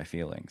it hurt my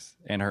feelings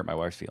and hurt my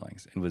wife's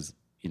feelings, and was,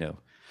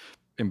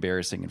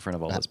 embarrassing in front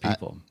of all those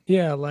people.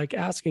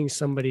 Asking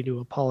somebody to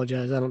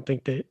apologize. I don't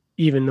think that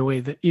even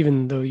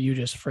though you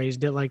just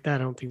phrased it like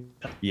that, I don't think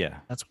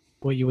that's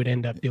what you would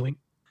end up doing,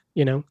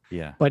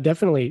 Yeah. But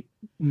definitely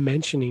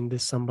mentioning to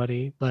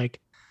somebody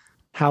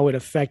how it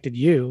affected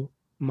you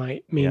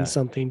might mean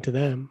something to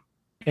them.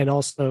 And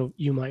also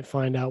you might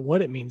find out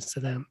what it means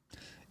to them.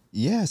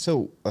 Yeah.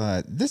 So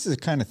this is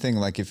the kind of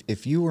thing,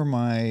 if you were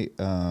my,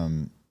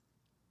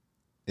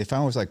 if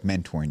I was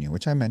mentoring you,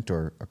 which I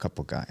mentor a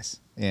couple guys,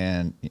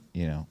 and,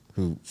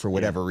 who for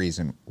whatever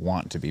reason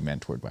want to be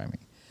mentored by me.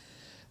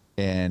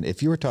 And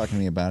if you were talking to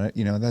me about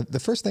it, the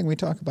first thing we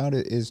talk about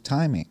is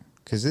timing,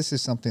 because this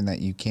is something that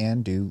you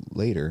can do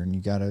later, and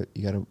you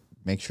gotta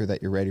make sure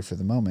that you're ready for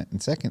the moment.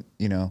 And second,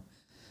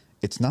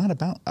 it's not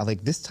about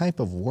like this type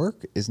of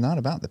work is not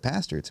about the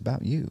pastor. It's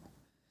about you.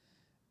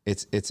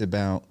 It's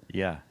about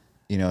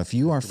if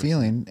you are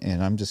feeling,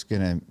 and I'm just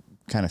gonna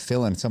kind of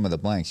fill in some of the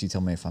blanks. You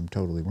tell me if I'm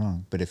totally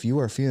wrong. But if you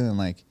are feeling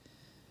like,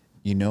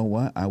 you know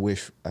what, I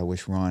wish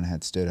Ron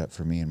had stood up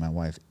for me and my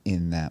wife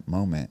in that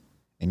moment.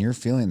 And you're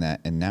feeling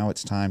that, and now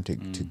it's time to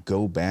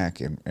go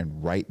back and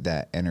write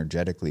that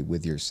energetically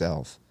with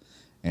yourself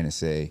and to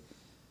say,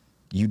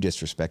 you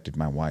disrespected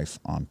my wife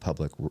on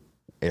public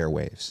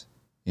airwaves.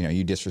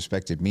 You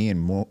disrespected me,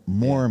 and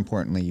more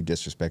importantly, you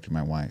disrespected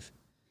my wife.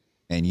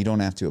 And you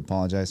don't have to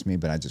apologize to me,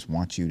 but I just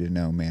want you to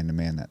know, man to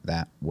man,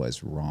 that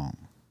was wrong.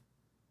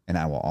 And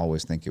I will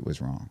always think it was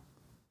wrong.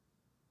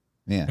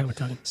 Yeah.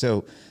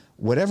 So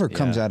whatever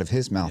comes out of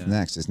his mouth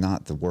next is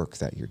not the work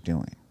that you're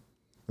doing.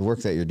 The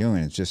work that you're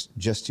doing is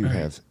just to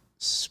have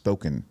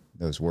spoken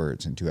those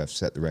words and to have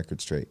set the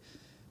record straight.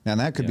 Now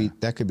that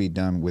could be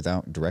done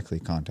without directly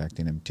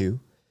contacting him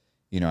too.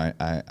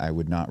 I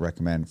would not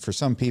recommend for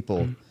some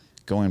people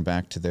going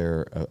back to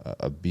their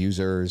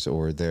abusers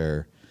or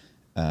their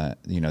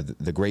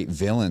the great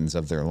villains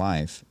of their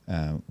life,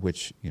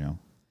 which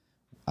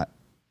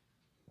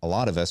a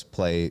lot of us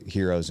play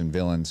heroes and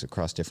villains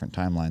across different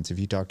timelines. If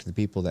you talk to the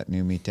people that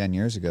knew me 10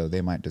 years ago,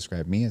 they might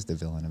describe me as the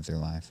villain of their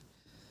life.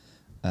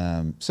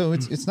 So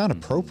it's not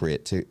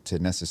appropriate to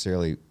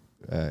necessarily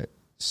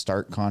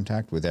start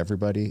contact with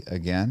everybody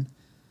again.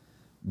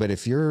 But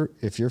if you're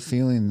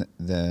feeling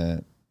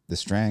the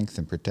strength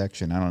and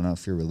protection, I don't know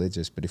if you're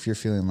religious, but if you're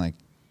feeling like,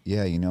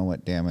 yeah, you know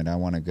what, damn it, I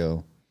want to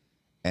go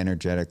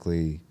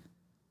energetically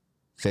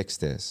fix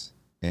this.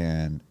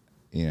 And,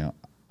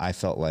 I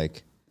felt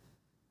like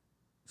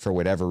for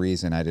whatever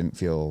reason, I didn't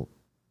feel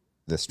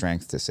the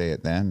strength to say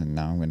it then, and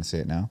now I'm going to say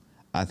it now.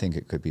 I think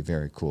it could be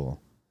very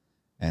cool.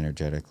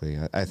 Energetically,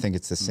 I think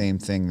it's the same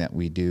thing that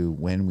we do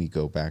when we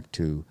go back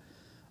to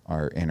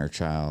our inner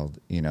child.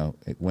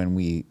 When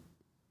we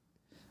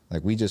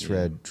just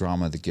read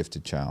Drama, The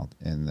Gifted Child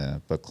in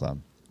the book club,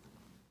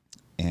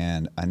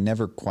 and I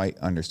never quite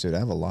understood. I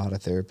have a lot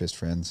of therapist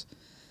friends,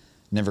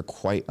 never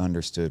quite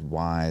understood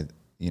why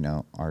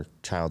our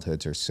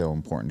childhoods are so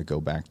important to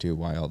go back to.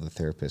 Why all the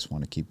therapists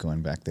want to keep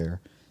going back there,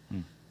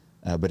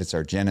 but it's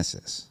our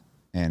genesis.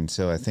 And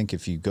so I think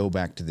if you go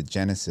back to the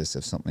genesis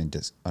of something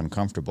that's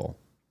uncomfortable,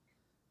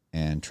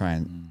 and try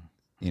and,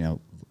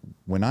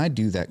 when I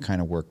do that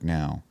kind of work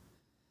now,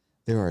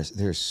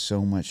 there's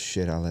so much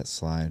shit I let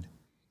slide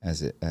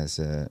as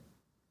a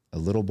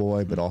little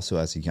boy, but also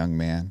as a young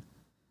man.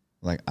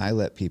 Like I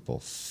let people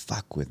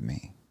fuck with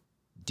me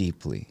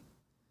deeply.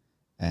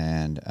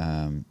 And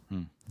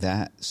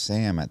that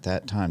Sam at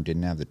that time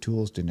didn't have the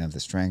tools, didn't have the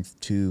strength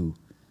to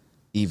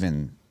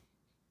even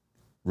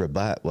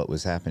rebut what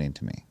was happening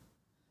to me.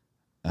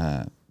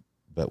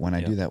 But when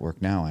I do that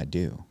work now, I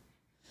do.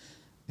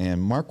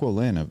 And Mark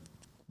Wolin, a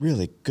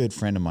really good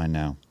friend of mine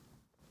now,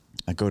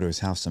 I go to his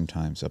house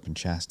sometimes up in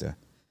Shasta.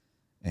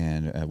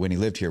 And when he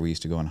lived here, we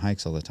used to go on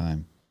hikes all the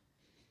time.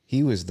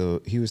 He was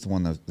the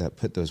one that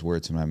put those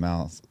words in my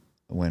mouth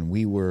when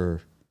we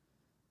were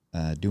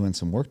doing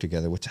some work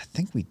together, which I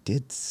think we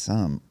did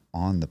some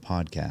on the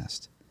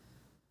podcast.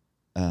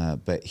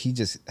 But he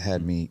just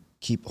had me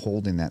keep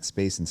holding that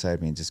space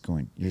inside me and just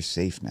going, "You're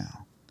safe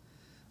now."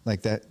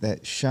 Like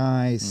that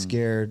shy,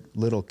 scared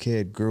little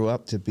kid grew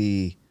up to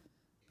be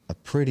a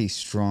pretty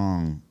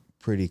strong,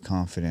 pretty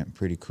confident,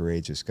 pretty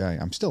courageous guy.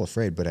 I'm still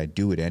afraid, but I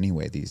do it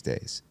anyway these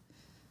days.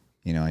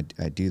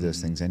 I do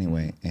those things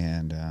anyway.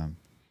 And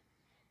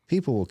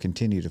people will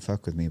continue to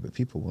fuck with me, but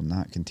people will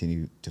not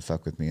continue to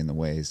fuck with me in the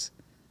ways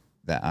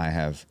that I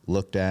have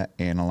looked at,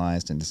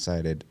 analyzed, and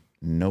decided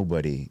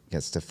nobody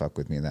gets to fuck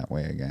with me that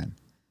way again.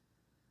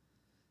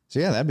 So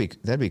yeah,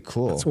 that'd be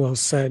cool. That's well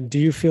said. Do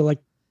you feel like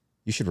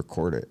you should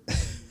record it?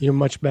 You're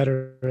much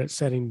better at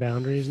setting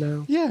boundaries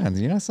now?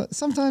 Yeah,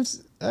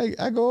 sometimes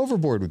I go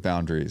overboard with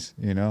boundaries.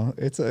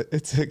 It's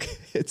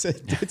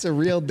a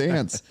real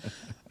dance.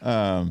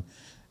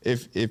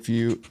 If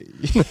you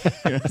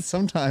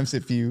sometimes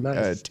if you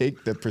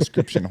take the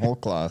prescription whole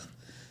cloth,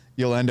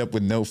 you'll end up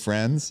with no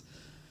friends,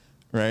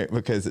 right?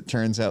 Because it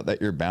turns out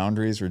that your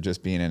boundaries were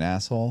just being an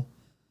asshole.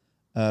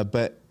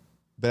 But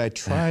I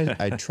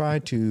try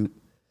to,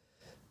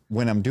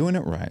 when I'm doing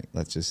it right,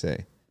 let's just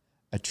say,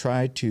 I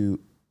try to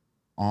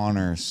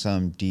honor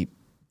some deep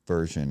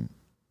version,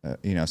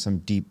 some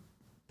deep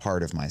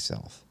part of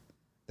myself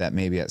that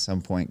maybe at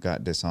some point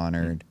got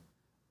dishonored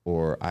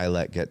or I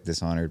let get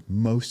dishonored.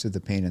 Most of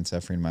the pain and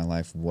suffering in my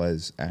life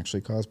was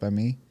actually caused by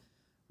me,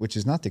 which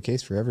is not the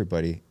case for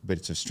everybody, but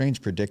it's a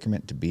strange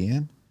predicament to be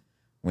in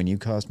when you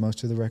cause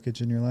most of the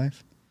wreckage in your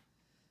life.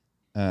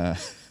 Right.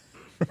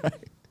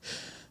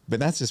 But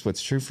that's just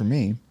what's true for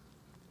me.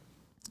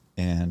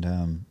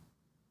 And,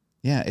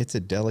 it's a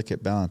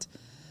delicate balance.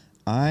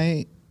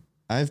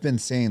 I've been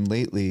saying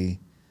lately,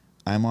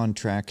 I'm on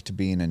track to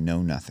being a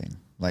know-nothing.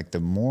 Like the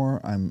more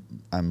I'm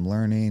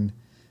learning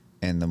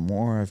And the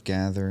more I've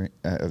gathered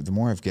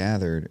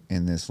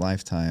in this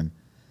lifetime,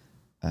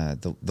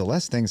 the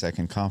less things I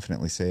can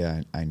confidently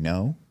say I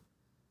know.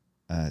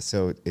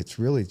 So it's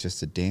really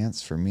just a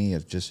dance for me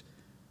of just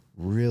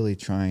really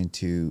trying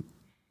to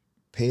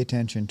pay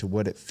attention to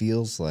what it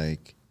feels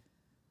like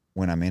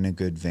when I'm in a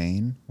good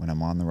vein, when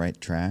I'm on the right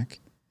track,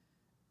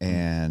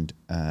 and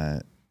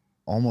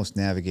almost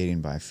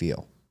navigating by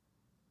feel.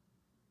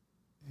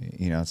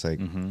 You know, it's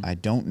like, I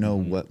don't know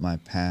what my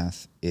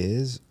path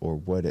is or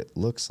what it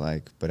looks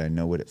like, but I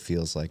know what it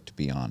feels like to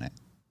be on it.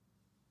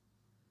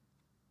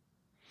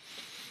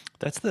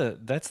 That's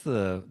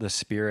the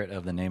spirit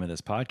of the name of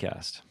this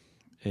podcast.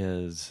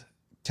 Is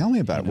tell me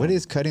about it. What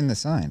is cutting the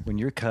sign? When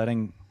you're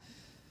cutting,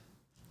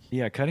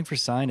 cutting for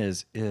sign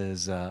is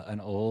an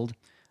old,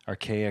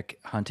 archaic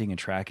hunting and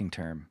tracking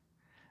term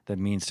that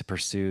means to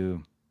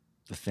pursue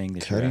the thing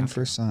that cutting you're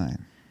for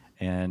sign.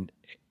 And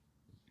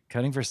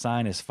cutting for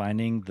sign is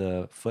finding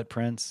the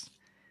footprints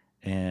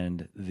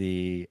and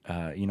the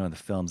the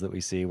films that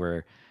we see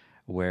where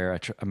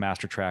a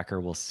master tracker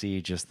will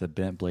see just the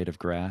bent blade of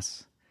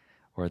grass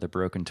or the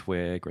broken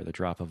twig or the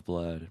drop of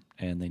blood,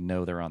 and they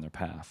know they're on their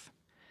path.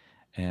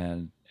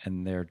 And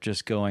they're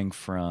just going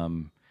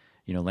from,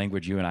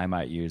 language you and I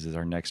might use as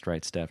our next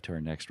right step to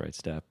our next right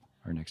step,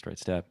 our next right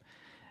step.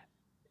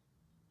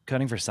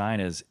 Cutting for sign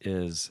is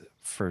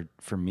for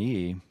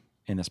me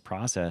in this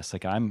process,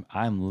 like I'm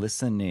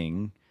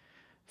listening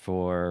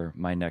for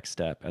my next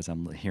step as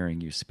I'm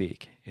hearing you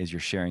speak, as you're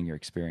sharing your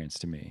experience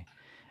to me.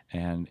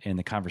 And in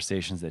the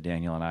conversations that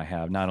Daniel and I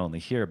have, not only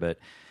here, but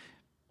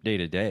day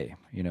to day,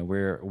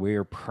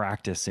 we're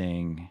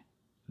practicing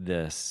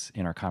this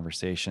in our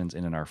conversations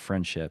and in our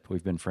friendship.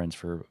 We've been friends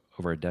for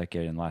over a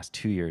decade. In the last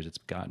 2 years, it's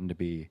gotten to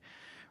be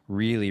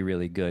really,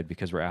 really good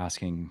because we're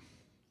asking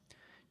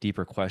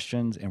deeper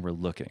questions and we're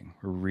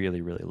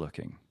really, really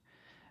looking.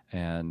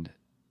 And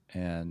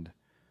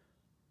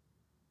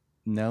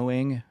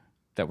knowing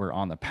that we're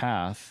on the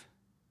path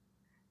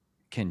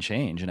can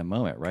change in a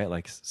moment, right?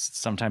 Like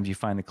sometimes you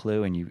find the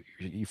clue and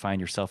you find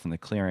yourself in the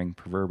clearing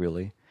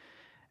proverbially.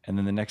 And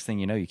then the next thing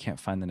you know, you can't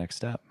find the next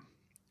step,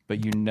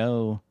 but you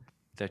know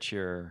that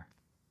you're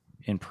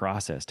in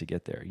process to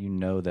get there. You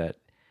know that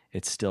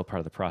it's still part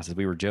of the process.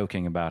 We were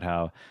joking about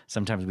how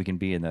sometimes we can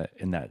be in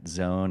that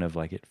zone of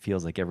like, it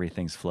feels like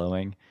everything's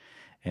flowing,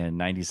 and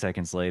 90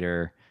 seconds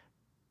later,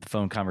 the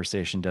phone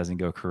conversation doesn't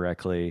go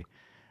correctly.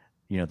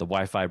 The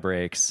Wi-Fi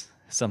breaks,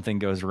 something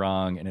goes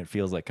wrong, and it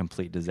feels like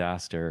complete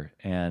disaster.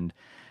 And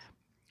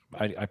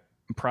I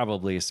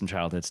probably some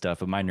childhood stuff,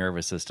 but my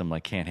nervous system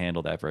like can't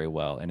handle that very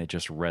well, and it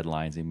just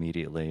redlines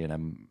immediately,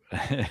 and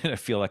I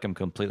feel like I'm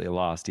completely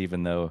lost,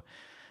 even though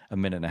a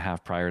minute and a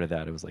half prior to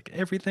that it was like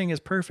everything is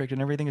perfect and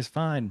everything is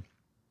fine.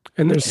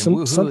 And there's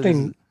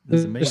something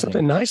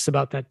nice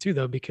about that too,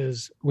 though,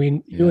 because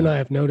you and I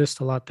have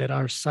noticed a lot that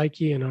our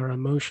psyche and our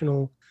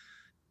emotional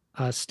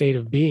state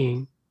of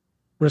being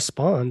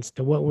responds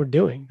to what we're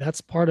doing.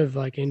 That's part of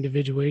like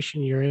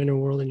individuation, your inner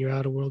world and your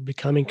outer world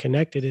becoming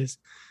connected is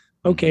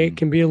okay. It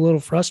can be a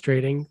little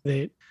frustrating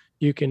that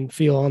you can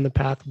feel on the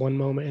path one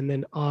moment and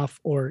then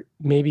off, or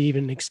maybe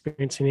even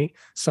experiencing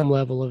some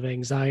level of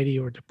anxiety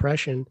or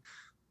depression,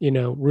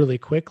 really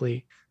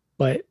quickly.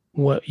 But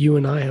what you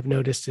and I have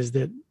noticed is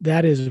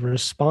that is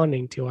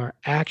responding to our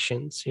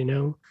actions,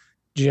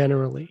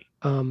 generally.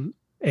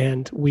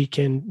 And we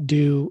can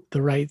do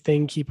the right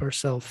thing, keep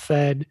ourselves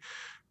fed,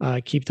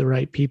 keep the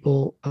right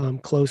people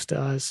close to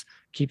us,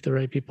 keep the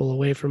right people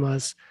away from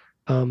us,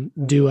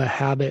 do a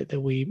habit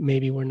that we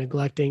maybe were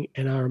neglecting,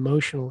 and our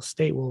emotional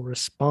state will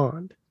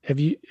respond.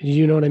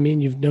 You know what I mean?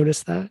 You've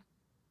noticed that?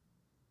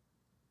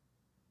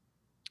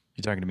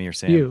 You talking to me or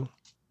Sam? You.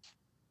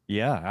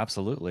 Yeah,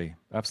 absolutely.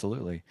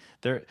 Absolutely.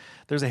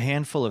 There's a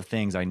handful of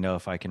things I know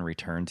if I can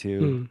return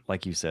to,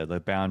 like you said,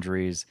 like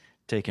boundaries,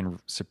 taking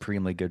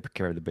supremely good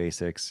care of the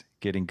basics,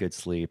 getting good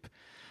sleep,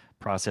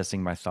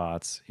 processing my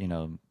thoughts,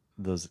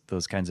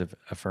 those kinds of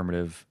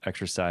affirmative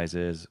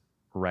exercises.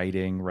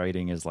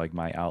 Writing is like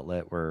my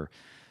outlet where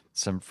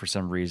for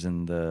some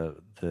reason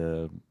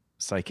the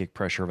psychic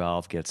pressure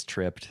valve gets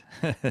tripped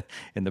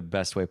in the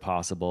best way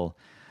possible.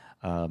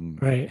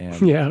 Right.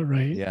 And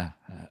right. Yeah,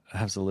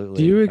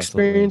 absolutely. Do you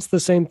experience the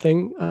same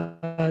thing,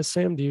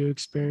 Sam? Do you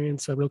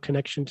experience a real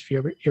connection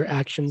to your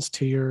actions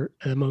to your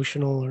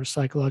emotional or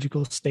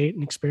psychological state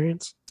and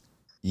experience?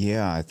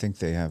 Yeah, I think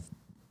they have.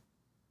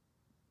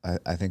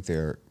 I think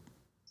they're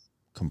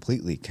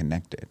completely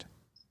connected.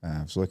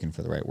 I was looking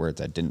for the right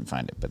words. I didn't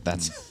find it, but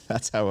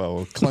that's how I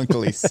will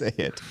clunkily say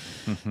it.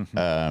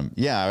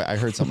 I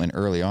heard something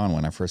early on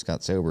when I first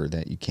got sober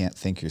that you can't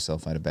think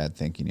yourself out of bad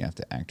thinking. You have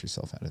to act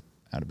yourself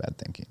out of bad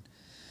thinking.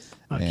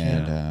 Okay.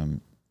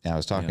 And I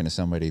was talking to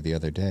somebody the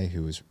other day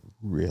who was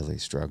really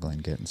struggling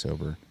getting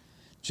sober,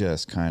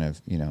 just kind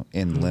of,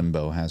 in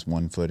limbo, has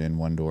one foot in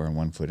one door and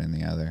one foot in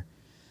the other.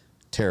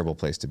 Terrible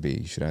place to be.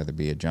 You should either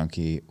be a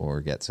junkie or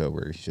get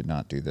sober. You should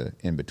not do the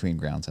in-between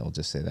grounds. I will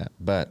just say that.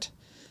 But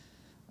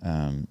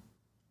I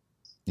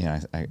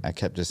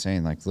kept just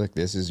saying, like, look,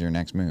 this is your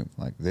next move.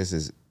 Like, this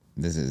is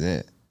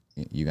it.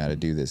 You got to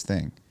do this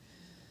thing.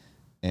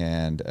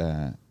 And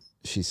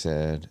she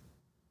said,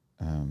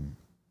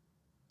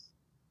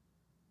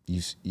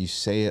 you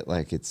say it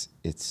like it's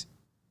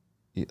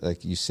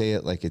like you say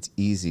it like it's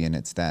easy and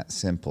it's that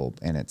simple,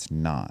 and it's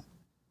not.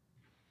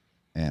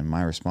 And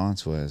my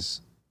response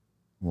was,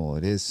 well,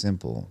 it is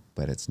simple,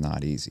 but it's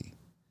not easy.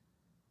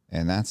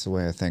 And that's the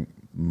way I think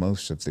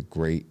most of the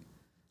great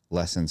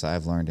lessons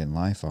I've learned in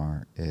life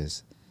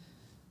is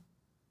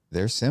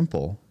they're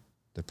simple.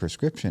 The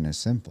prescription is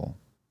simple,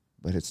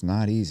 but it's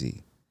not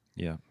easy.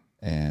 Yeah.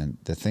 And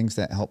the things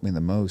that help me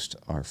the most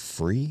are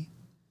free.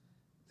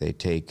 They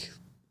take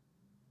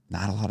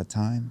not a lot of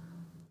time.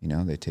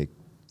 They take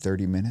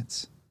 30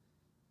 minutes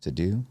to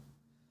do,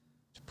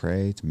 to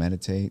pray, to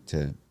meditate,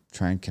 to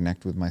try and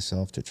connect with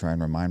myself, to try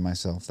and remind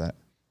myself that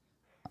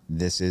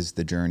this is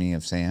the journey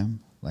of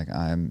Sam. Like,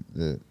 I'm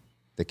the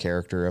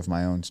character of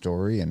my own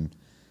story, and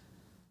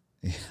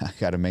I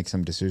got to make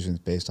some decisions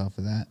based off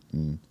of that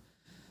and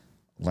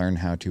learn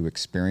how to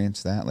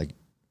experience that. Like,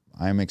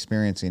 I'm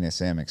experiencing a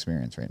Sam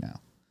experience right now.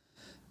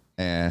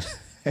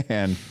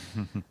 And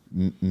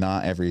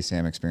not every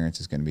Sam experience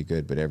is going to be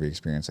good, but every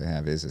experience I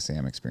have is a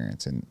Sam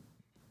experience. And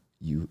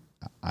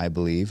I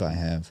believe I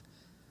have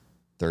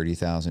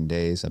 30,000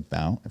 days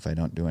if I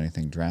don't do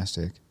anything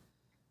drastic,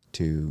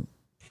 to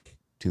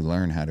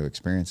learn how to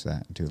experience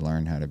that and to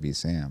learn how to be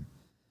Sam.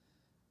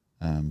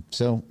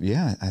 So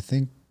yeah, I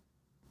think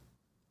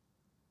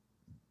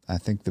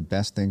the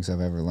best things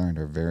I've ever learned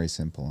are very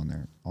simple, and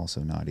they're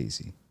also not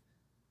easy.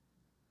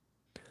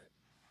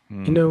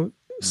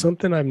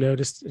 Something I've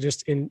noticed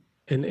just in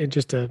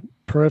just a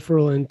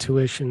peripheral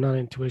intuition, not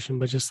intuition,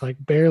 but just like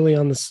barely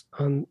in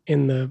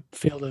the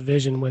field of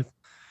vision with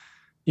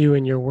you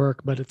and your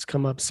work, but it's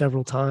come up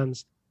several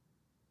times,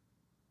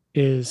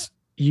 is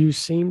you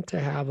seem to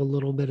have a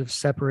little bit of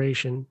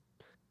separation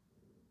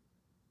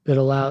that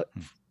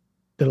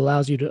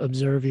allows you to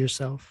observe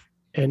yourself.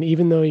 And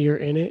even though you're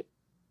in it,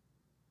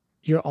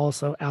 you're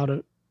also out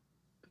of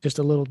just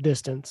a little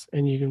distance,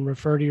 and you can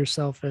refer to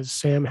yourself as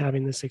Sam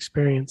having this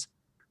experience.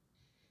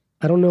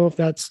 I don't know if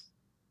that's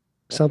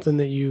something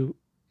that you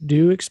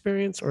do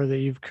experience or that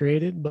you've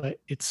created, but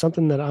it's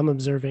something that I'm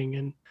observing.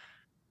 And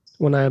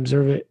when I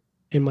observe it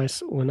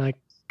when I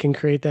can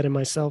create that in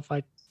myself,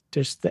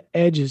 the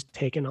edge is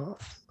taken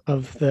off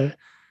of the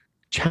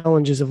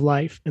challenges of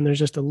life. And there's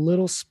just a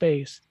little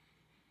space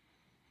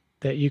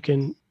that you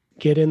can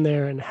get in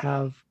there and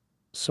have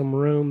some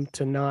room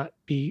to not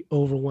be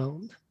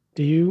overwhelmed.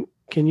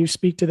 Can you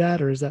speak to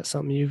that, or is that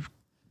something you've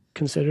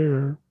considered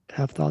or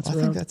have thoughts around?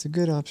 I think that's a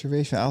good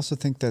observation. I also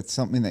think that's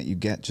something that you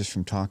get just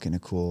from talking to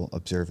cool,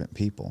 observant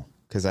people,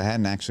 because I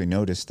hadn't actually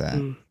noticed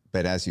that.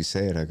 But as you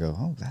say it, I go,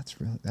 oh, that's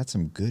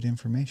some good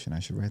information.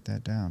 I should write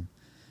that down,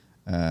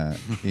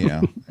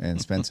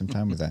 and spend some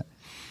time with that.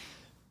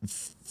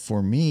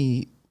 For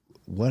me,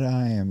 what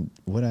I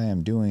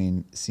am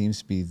doing seems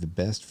to be the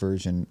best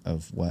version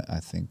of what I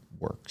think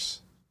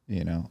works.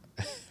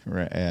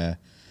 Right?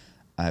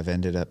 I've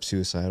ended up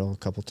suicidal a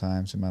couple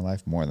times in my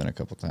life, more than a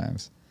couple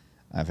times.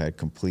 I've had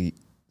complete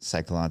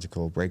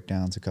psychological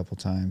breakdowns a couple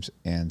times.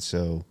 And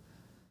so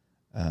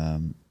I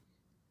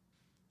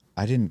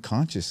didn't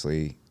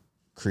consciously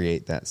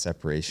create that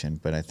separation,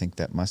 but I think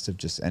that must have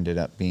just ended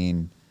up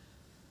being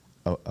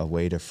a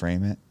way to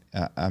frame it.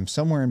 I'm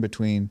somewhere in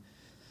between,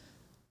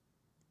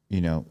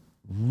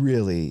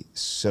 really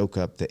soak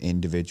up the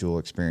individual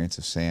experience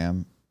of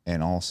Sam,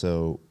 and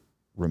also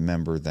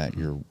remember that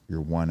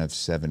you're one of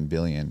 7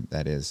 billion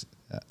that is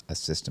a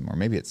system, or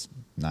maybe it's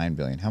 9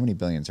 billion. How many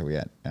billions are we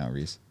at now,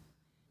 Reese?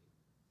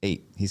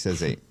 8. He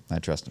says 8. I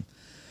trust him.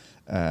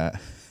 Wow.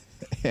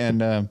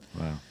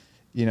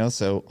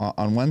 So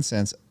on one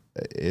sense,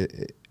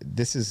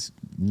 this is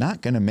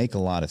not going to make a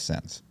lot of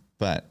sense,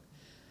 but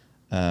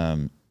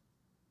to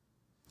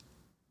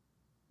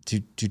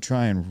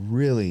try and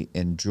really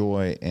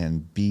enjoy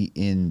and be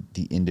in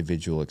the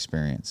individual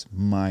experience,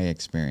 my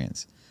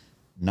experience,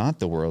 not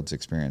the world's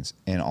experience,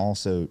 and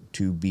also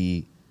to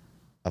be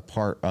a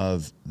part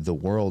of the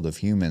world of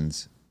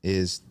humans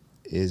is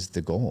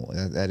the goal.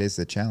 That is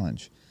the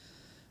challenge.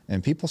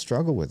 And people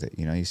struggle with it.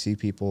 You see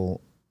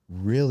people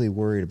really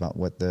worried about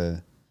what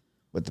the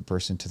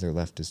person to their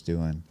left is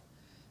doing,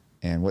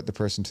 and what the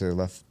person to their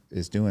left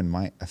is doing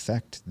might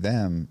affect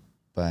them.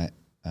 But,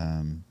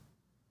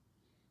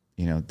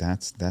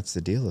 that's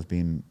the deal of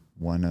being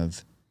one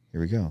of,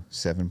 here we go,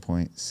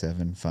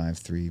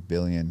 7.753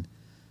 billion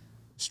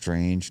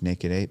strange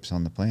naked apes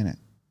on the planet,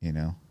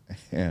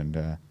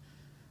 and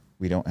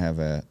we don't have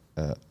a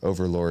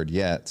overlord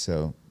yet.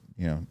 So,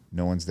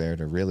 no one's there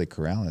to really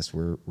corral us.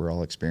 We're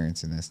all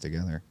experiencing this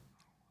together.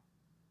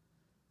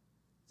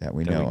 That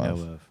we know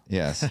of.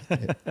 Yes.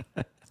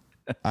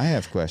 I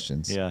have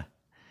questions. Yeah.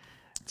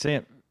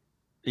 Sam,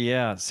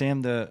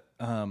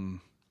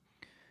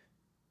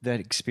 that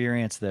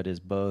experience that is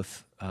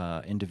both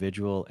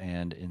individual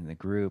and in the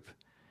group,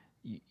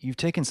 you've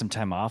taken some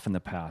time off in the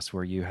past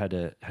where you had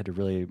to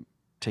really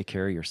take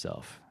care of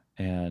yourself.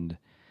 And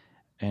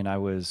I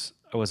was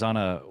when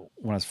I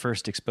was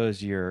first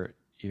exposed to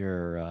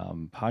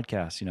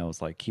podcast,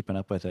 was like keeping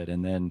up with it,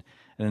 and then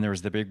there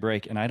was the big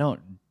break, and I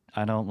don't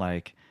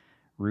like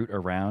root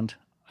around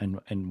and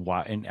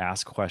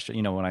ask questions.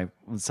 When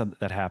something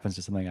that happens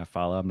to something I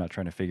follow, I'm not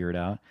trying to figure it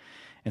out.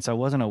 And so I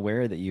wasn't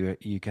aware that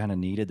you kind of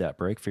needed that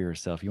break for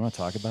yourself. You want to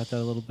talk about that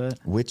a little bit?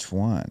 Which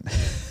one?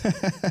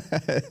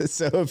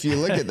 So if you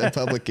look at the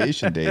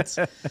publication dates,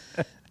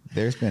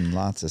 there's been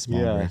lots of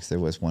small breaks. There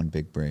was one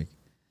big break.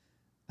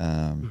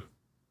 I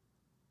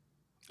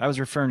was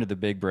referring to the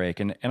big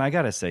break, and I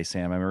got to say,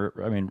 Sam,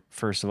 I mean,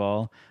 first of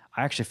all,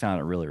 I actually found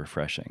it really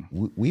refreshing.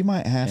 We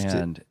might have to.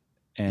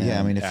 And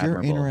I mean, if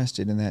admirable. you're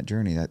interested in that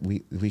journey, that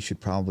we should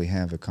probably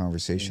have a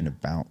conversation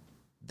about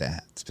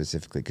that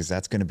specifically, because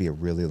that's going to be a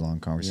really long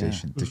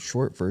conversation. The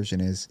short version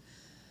is,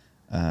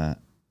 I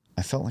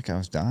felt like I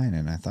was dying,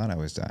 and I thought I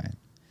was dying,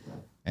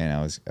 and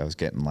I was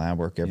getting lab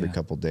work every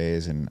couple of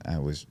days, and I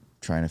was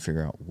trying to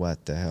figure out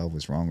what the hell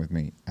was wrong with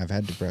me. I've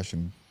had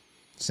depression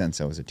since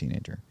I was a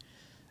teenager,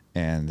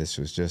 and this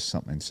was just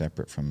something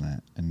separate from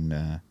that.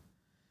 And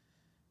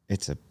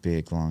it's a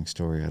big, long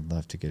story I'd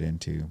love to get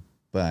into,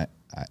 but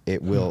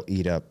it will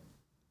eat up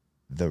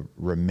the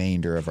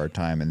remainder of our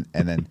time and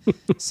then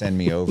send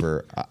me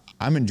over.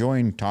 I'm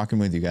enjoying talking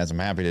with you guys. I'm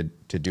happy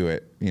to do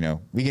it.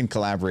 We can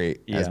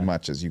collaborate as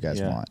much as you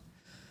guys want.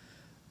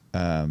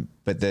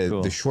 But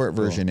the short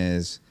version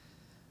is,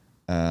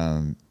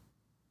 I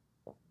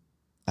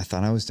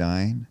thought I was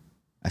dying.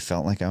 I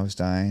felt like I was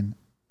dying.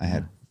 I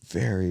had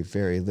very,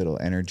 very little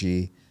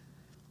energy.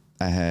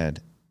 I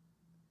had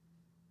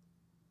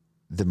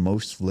the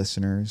most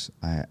listeners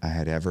I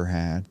had ever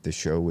had. The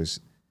show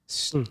was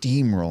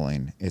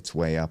steamrolling its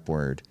way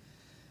upward.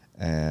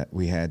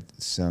 We had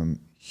some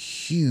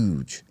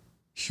humongous,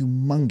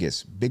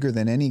 bigger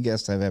than any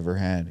guest I've ever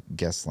had,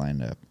 guests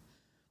lined up,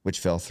 which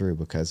fell through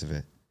because of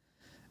it.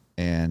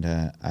 And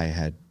I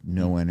had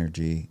no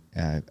energy.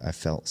 I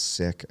felt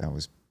sick. I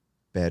was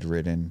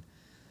bedridden.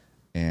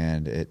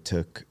 And it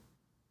took,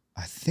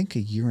 I think,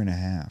 1.5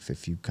 years,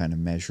 if you kind of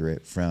measure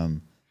it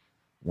from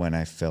when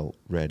I felt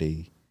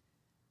ready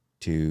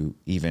to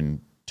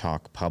even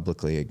talk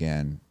publicly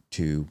again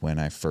to when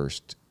I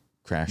first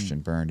crashed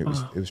and burned. It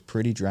was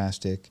pretty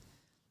drastic.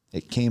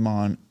 It came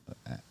on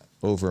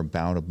over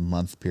about a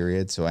month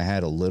period, so I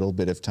had a little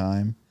bit of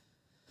time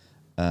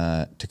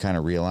to kind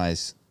of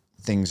realize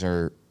things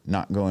are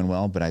not going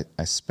well. But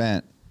I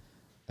spent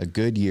a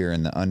good year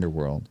in the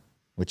underworld,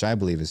 which I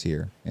believe is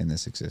here in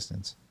this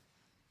existence.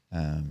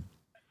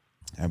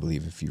 I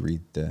believe if you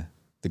read the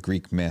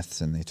Greek myths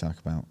and they talk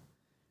about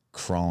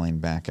crawling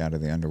back out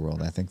of the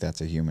underworld, I think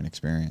that's a human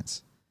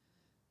experience.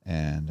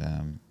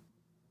 And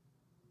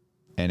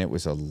it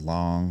was a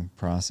long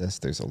process.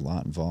 There's a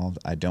lot involved.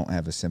 I don't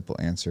have a simple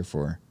answer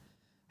for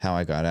how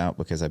I got out,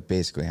 because I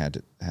basically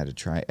had to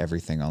try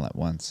everything all at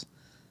once.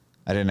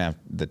 I didn't have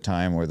the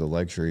time or the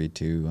luxury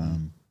to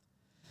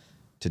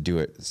do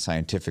it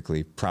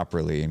scientifically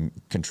properly and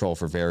control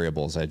for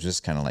variables. I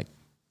just kind of like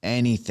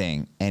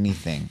anything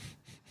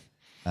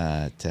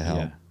to help.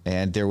 Yeah.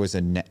 And there was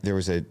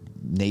a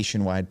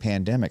nationwide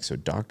pandemic, so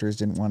doctors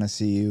didn't want to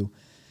see you.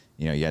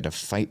 You had to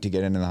fight to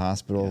get into the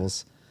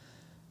hospitals.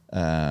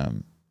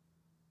 And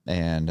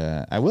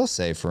I will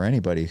say, for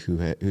anybody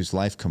whose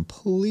life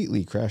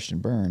completely crashed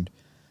and burned,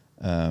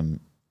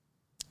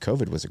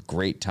 COVID was a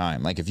great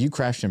time. Like, if you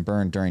crashed and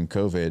burned during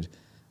COVID,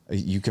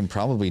 you can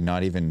probably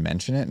not even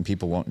mention it and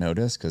people won't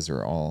notice, because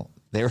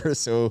they were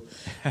so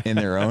in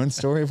their own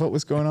story of what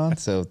was going on.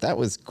 So that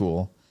was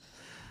cool.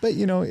 But,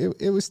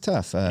 it was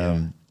tough.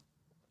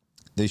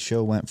 The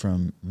show went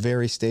from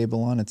very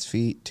stable on its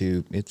feet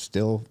to it's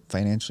still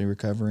financially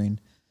recovering.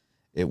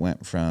 It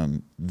went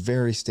from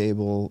very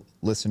stable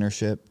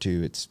listenership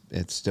to it's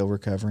still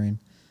recovering.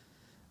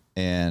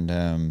 And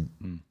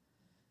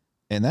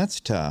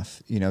that's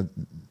tough.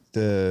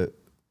 The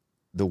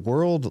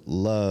world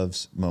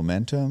loves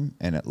momentum,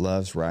 and it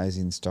loves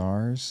rising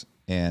stars.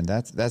 And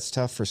that's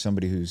tough for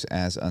somebody who's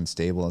as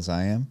unstable as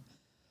I am.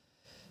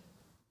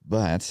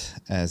 But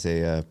as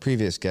a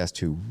previous guest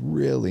who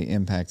really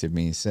impacted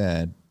me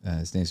said,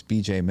 his name's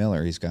BJ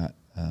Miller. He's got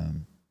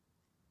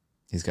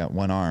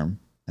one arm,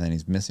 and then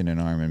he's missing an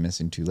arm and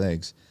missing 2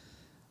 legs.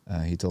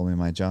 He told me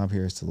my job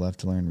here is to love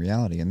to learn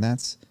reality, and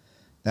that's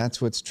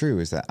what's true.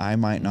 Is that I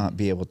might not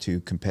be able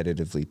to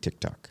competitively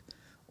TikTok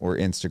or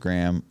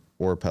Instagram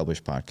or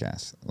publish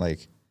podcasts,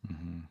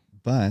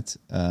 but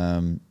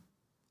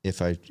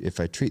if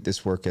I treat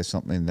this work as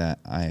something that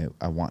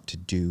I want to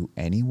do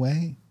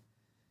anyway,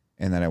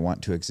 and that I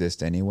want to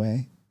exist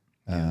anyway,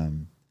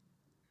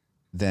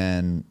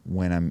 then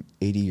when I'm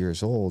 80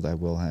 years old, I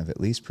will have at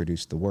least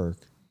produced the work.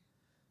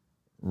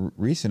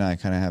 Reese and I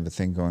kind of have a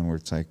thing going where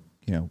it's like,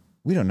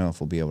 we don't know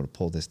if we'll be able to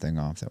pull this thing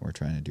off that we're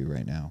trying to do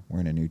right now. We're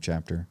in a new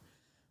chapter.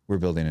 We're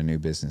building a new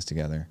business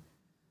together.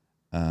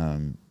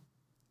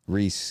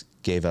 Reese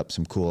gave up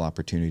some cool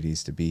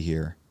opportunities to be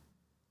here.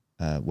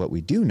 What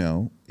we do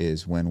know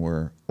is when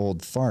we're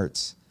old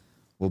farts,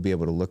 we'll be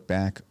able to look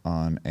back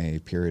on a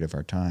period of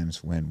our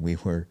times when we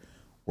were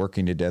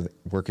working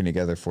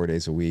together 4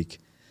 days a week,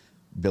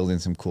 building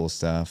some cool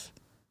stuff,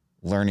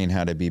 learning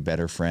how to be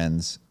better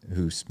friends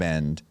who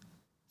spend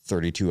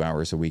 32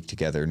 hours a week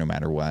together no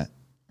matter what,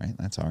 right?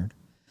 That's hard.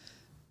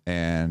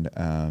 And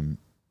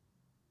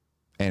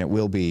it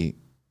will be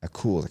a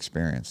cool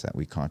experience that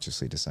we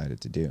consciously decided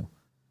to do.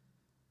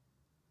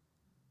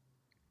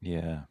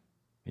 Yeah.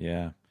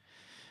 Yeah.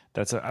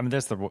 That's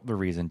the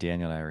reason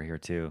Daniel and I are here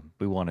too.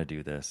 We want to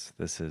do this.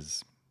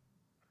 There's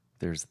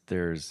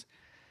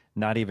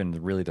not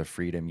even really the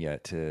freedom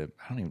yet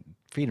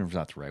freedom's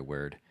not the right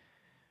word.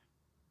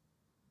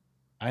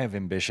 I have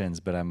ambitions,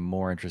 but I'm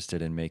more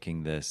interested in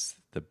making this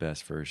the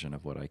best version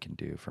of what I can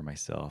do for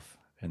myself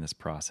in this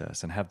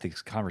process, and have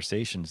these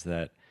conversations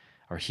that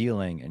are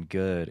healing and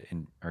good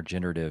and are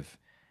generative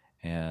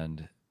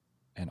and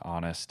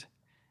honest.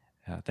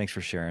 Thanks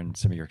for sharing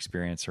some of your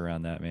experience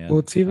around that, man. Well,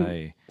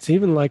 it's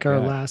even like our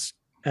last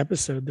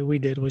episode that we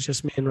did was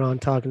just me and Ron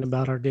talking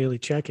about our daily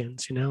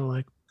check-ins,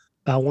 like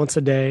about once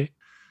a day,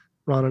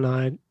 Ron and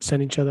I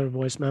send each other a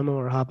voice memo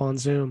or hop on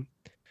Zoom,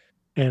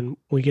 and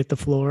we get the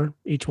floor,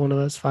 each one of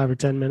us 5 or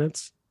 10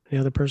 minutes. The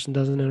other person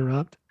doesn't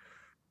interrupt.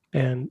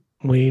 And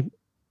we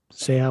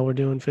say how we're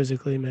doing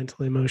physically,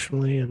 mentally,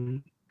 emotionally,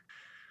 and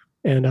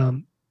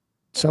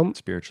some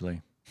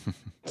spiritually.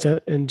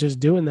 And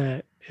just doing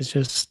that is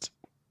just,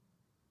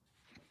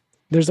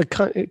 there's a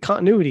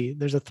continuity.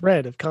 There's a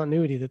thread of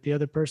continuity that the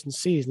other person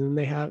sees, and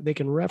they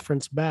can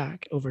reference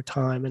back over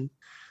time, and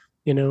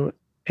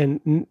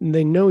and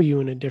they know you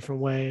in a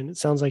different way. And it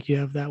sounds like you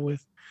have that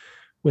with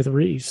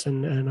Reese,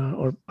 and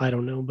or I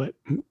don't know, but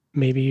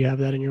maybe you have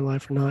that in your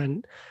life or not,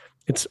 and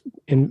it's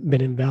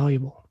been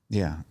invaluable.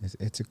 Yeah,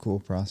 it's a cool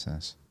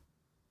process.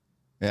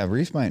 Yeah,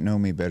 Reese might know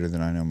me better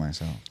than I know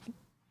myself.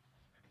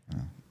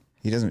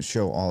 He doesn't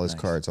show all his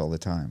cards all the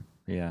time.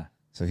 Yeah.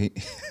 So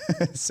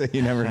so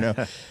you never know.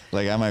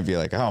 Like I might be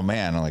like, oh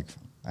man, I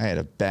had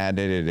a bad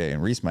day today,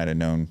 and Reese might have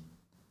known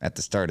at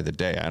the start of the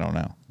day. I don't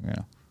know.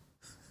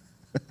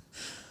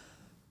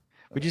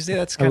 Would you say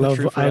that's kind of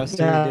true for us too,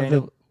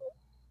 Daniel?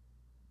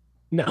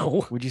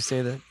 No. Would you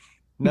say that?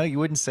 No, you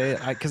wouldn't say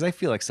it, because I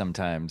feel like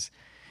sometimes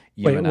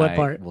you and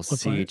I will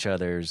see each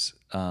other's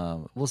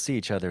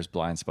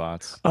blind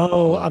spots.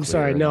 Oh, I'm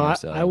sorry. No,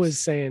 I was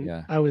saying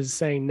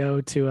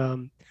no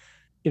to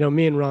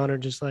me and Ron are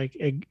just like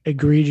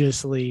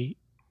egregiously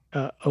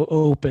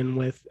open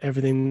with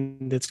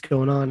everything that's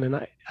going on,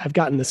 and I've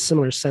gotten the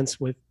similar sense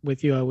with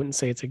you. I wouldn't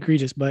say it's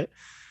egregious, but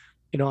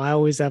I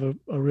always have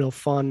a real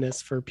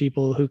fondness for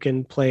people who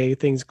can play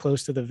things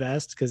close to the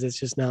vest, because it's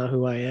just not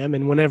who I am.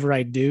 And whenever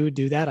I do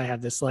that, I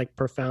have this like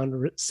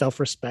profound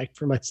self-respect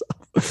for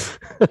myself.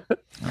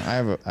 I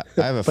have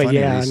a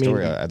funny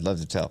story I'd love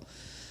to tell.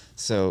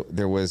 So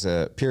there was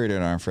a period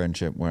in our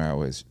friendship where I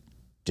was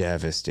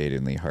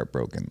devastatingly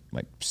heartbroken,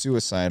 like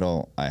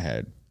suicidal. I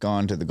had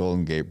gone to the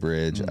Golden Gate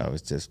Bridge. I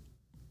was just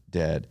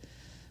dead.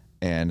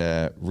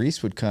 And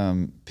Reese would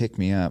come pick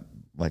me up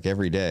like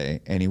every day,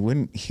 and he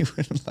wouldn't give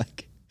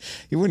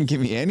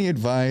me any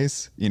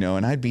advice,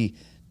 and I'd be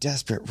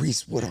desperate.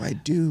 Reese, what do I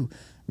do?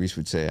 Reese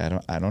would say,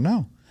 I don't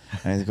know.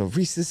 And I'd go,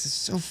 Reese, this is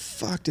so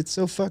fucked. It's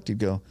so fucked. He'd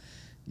go,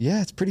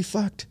 yeah, it's pretty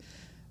fucked.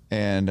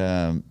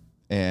 But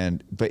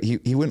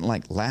he wouldn't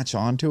like latch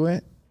onto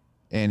it,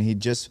 and he'd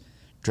just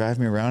drive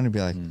me around and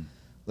be like,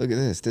 look at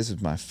this. This is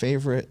my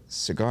favorite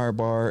cigar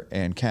bar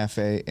and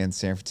cafe in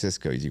San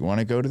Francisco. You want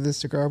to go to this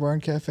cigar bar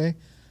and cafe?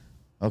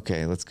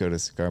 Okay, let's go to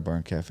Cigar Bar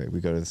and Cafe. We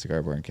go to the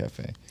Cigar Bar and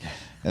Cafe.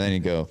 And then you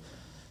go,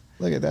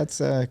 look at that's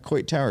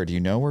Coit Tower. Do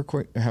you know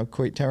how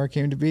Coit Tower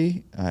came to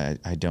be?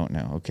 I don't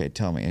know. Okay,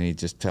 tell me. And he'd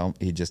just tell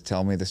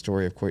me the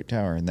story of Coit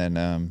Tower. And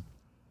then,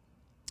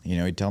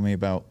 he'd tell me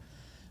about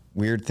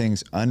weird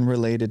things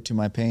unrelated to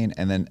my pain.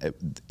 And then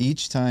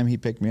each time he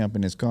picked me up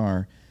in his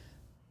car,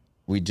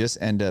 we'd just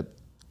end up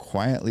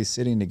quietly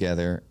sitting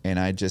together, and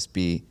I'd just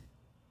be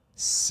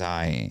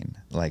sighing,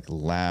 like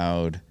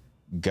loud,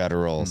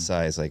 guttural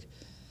sighs, like,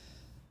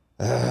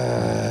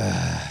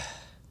 and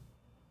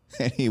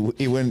he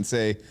wouldn't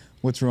say,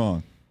 what's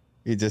wrong?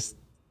 He just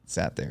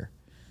sat there.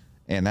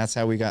 And that's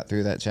how we got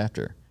through that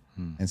chapter.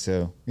 And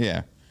so,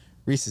 yeah,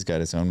 Reese has got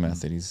his own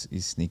method. He's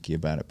sneaky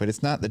about it, but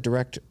it's not the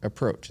direct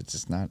approach. It's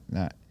just not,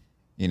 right.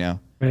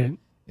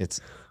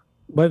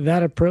 But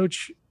that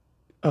approach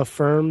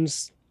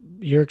affirms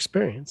your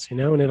experience,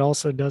 and it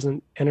also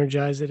doesn't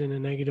energize it in a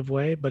negative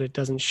way, but it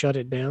doesn't shut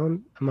it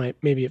down.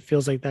 Maybe it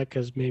feels like that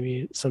because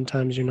maybe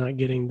sometimes you're not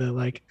getting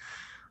the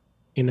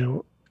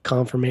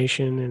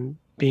confirmation and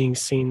being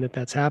seen that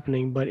that's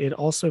happening, but it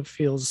also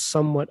feels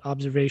somewhat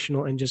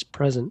observational and just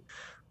present.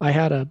 I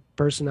had a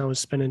person I was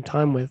spending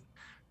time with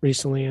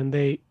recently, and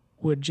they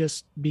would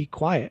just be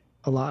quiet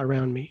a lot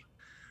around me.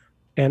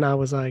 And I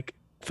was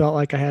felt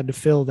like I had to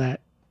fill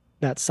that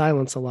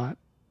silence a lot.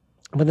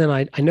 But then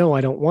I know I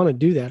don't want to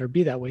do that or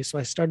be that way. So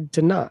I started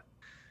to not.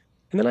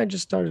 And then I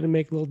just started to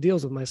make little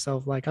deals with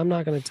myself. Like, I'm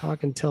not going to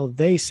talk until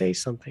they say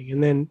something.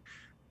 And then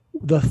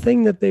the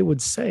thing that they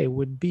would say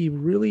would be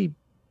really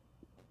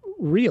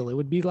real. It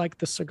would be like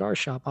the cigar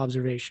shop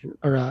observation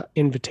or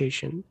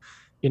invitation.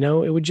 It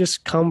would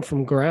just come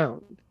from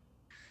ground.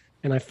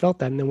 And I felt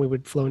that. And then we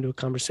would flow into a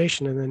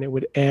conversation, and then it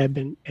would ebb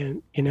and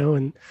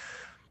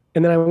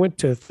and then I went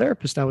to a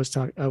therapist I was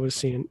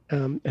seeing,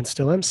 and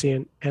still am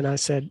seeing. And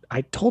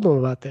I told him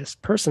about this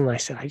person. And I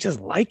said, I just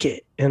like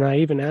it. And I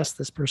even asked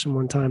this person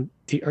one time,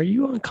 are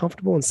you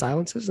uncomfortable in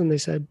silences? And they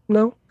said,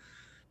 no.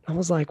 I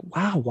was like,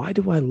 wow, why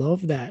do I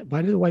love that?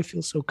 Why do I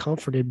feel so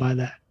comforted by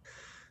that?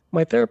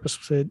 My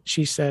therapist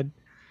she said,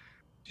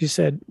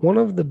 one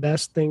of the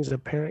best things a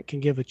parent can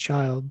give a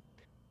child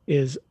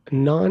is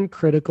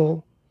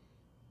non-critical,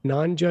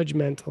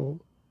 non-judgmental,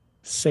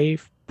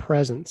 safe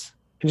presence,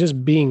 and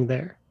just being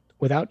there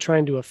without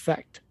trying to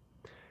affect.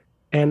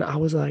 And I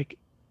was like,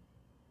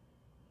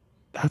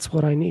 that's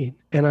what I need.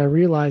 And I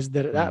realized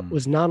that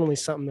was not only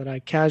something that I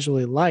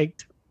casually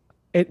liked,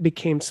 it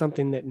became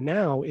something that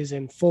now is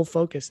in full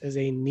focus as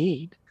a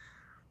need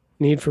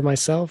for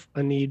myself,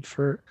 a need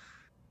for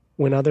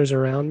when others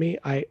are around me.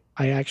 I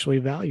actually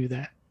value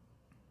that.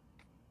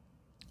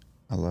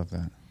 I love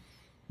that.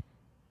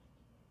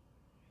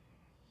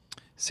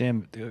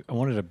 Sam, I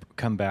wanted to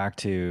come back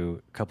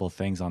to a couple of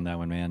things on that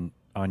one, man.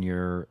 On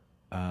your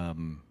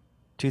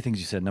two things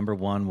you said. Number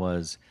one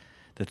was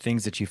the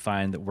things that you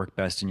find that work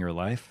best in your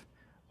life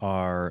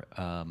are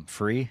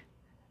free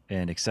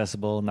and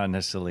accessible, not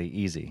necessarily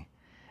easy.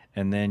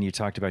 And then you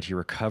talked about your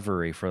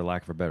recovery, for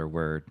lack of a better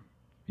word.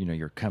 You know,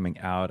 you're coming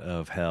out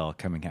of hell,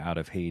 coming out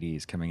of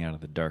Hades, coming out of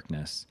the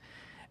darkness.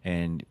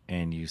 And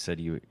you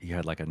said you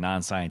had like a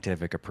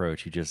non-scientific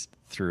approach. You just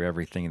threw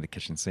everything in the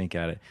kitchen sink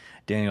at it.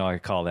 Daniel, I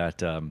call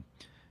that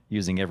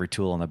using every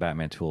tool in the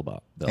Batman tool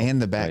belt.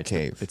 And the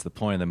Batcave. It's the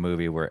point of the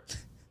movie where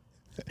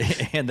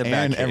and the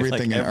and Batcave,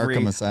 everything like in every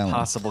Arkham Asylum.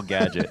 possible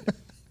gadget.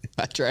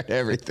 I tried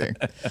everything.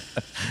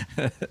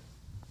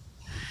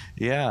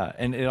 Yeah,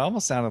 and it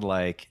almost sounded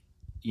like,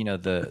 you know,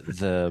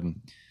 the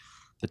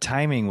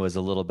timing was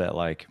a little bit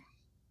like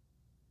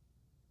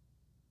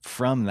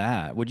from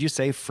that. Would you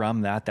say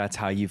from that, that's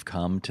how you've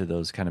come to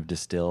those kind of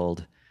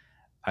distilled,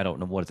 I don't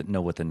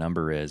know what the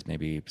number is,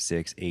 maybe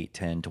 6, 8,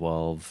 10,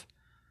 12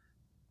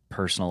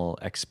 personal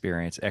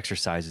experience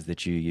exercises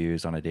that you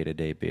use on a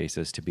day-to-day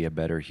basis to be a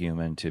better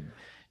human,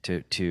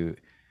 to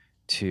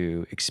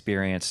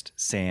experience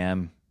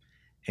Sam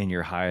in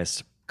your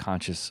highest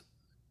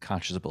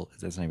consciousable,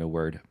 that's not even a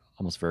word,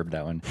 almost verb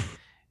that one,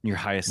 in your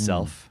highest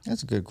self?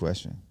 That's a good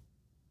question.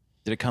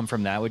 Did it come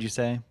from that, would you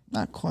say?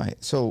 Not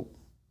quite. So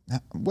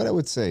what I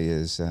would say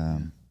is,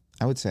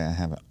 I would say I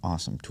have an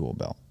awesome tool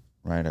belt,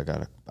 right? I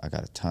got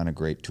a ton of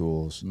great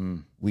tools.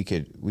 We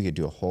could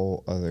do a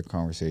whole other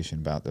conversation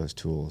about those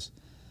tools.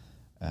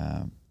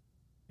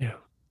 Yeah.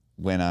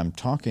 When I'm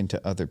talking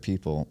to other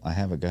people, I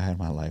have a guy in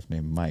my life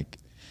named Mike,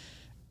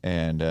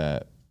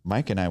 and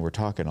Mike and I were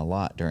talking a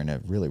lot during a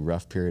really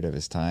rough period of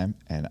his time,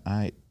 and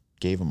I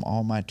gave him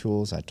all my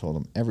tools. I told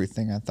him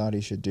everything I thought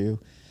he should do,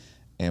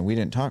 and we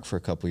didn't talk for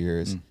a couple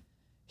years.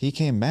 He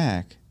came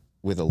back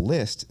with a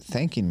list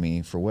thanking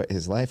me for what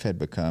his life had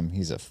become.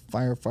 He's a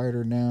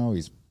firefighter now.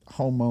 He's a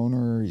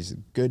homeowner. He's a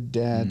good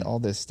dad, all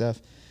this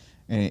stuff.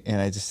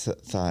 And I just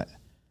thought,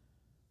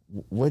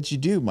 what'd you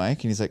do,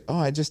 Mike? And he's like, oh,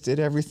 I just did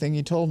everything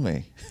you told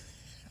me.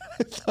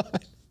 I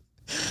thought,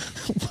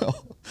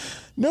 well,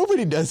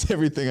 nobody does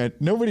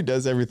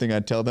everything I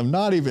tell them,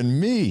 not even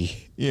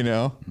me, you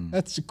know?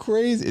 That's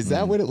crazy. Is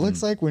that what it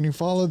looks like when you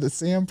follow the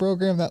SAM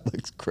program? That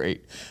looks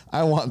great.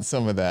 I want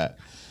some of that.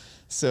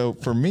 So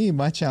for me,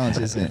 my challenge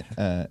isn't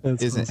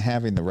awesome.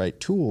 Having the right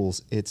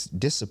tools. It's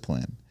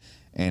discipline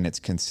and it's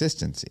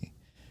consistency,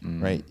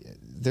 right?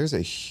 There's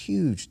a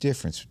huge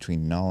difference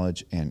between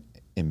knowledge and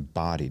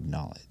embodied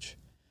knowledge,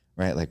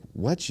 right? Like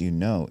what you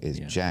know is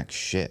jack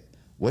shit.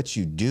 What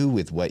you do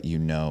with what you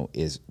know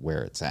is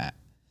where it's at.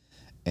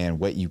 And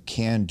what you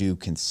can do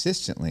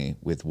consistently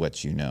with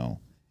what you know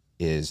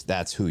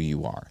that's who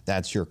you are.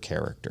 That's your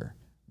character.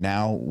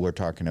 Now we're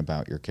talking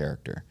about your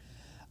character.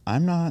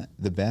 I'm not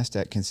the best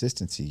at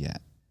consistency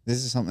yet.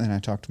 This is something I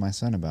talk to my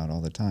son about all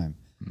the time.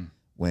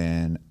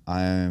 When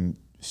I'm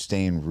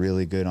staying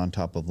really good on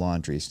top of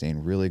laundry,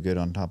 staying really good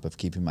on top of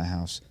keeping my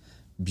house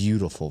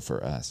beautiful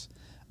for us,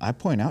 I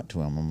point out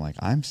to him, I'm like,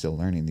 I'm still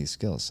learning these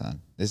skills,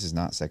 son. This is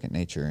not second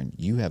nature, and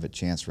you have a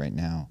chance right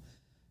now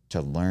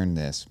to learn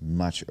this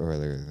much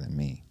earlier than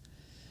me.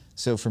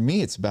 So for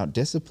me, it's about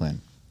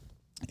discipline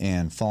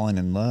and falling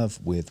in love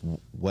with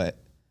what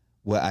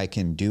I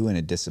can do in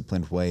a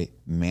disciplined way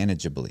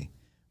manageably,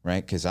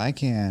 right? Because I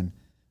can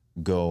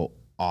go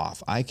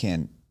off. I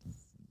can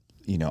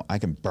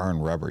burn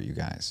rubber, you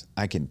guys.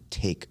 I can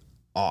take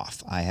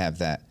off. I have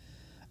that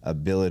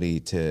ability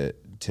to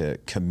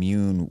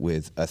commune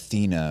with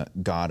Athena,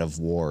 god of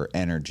war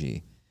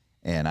energy.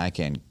 And I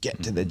can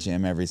get to the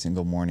gym every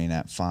single morning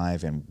at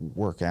 5 and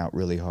work out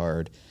really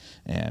hard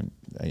and,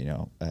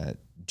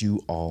 do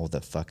all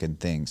the fucking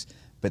things.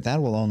 But that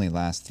will only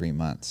last 3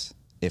 months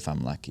if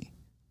I'm lucky.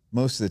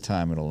 Most of the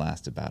time, it'll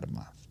last about a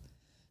month.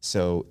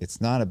 So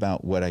it's not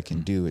about what I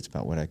can do. It's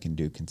about what I can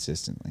do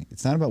consistently.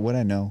 It's not about what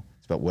I know.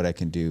 It's about what I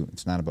can do.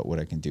 It's not about what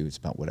I can do. It's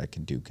about what I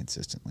can do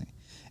consistently.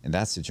 And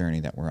that's the journey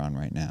that we're on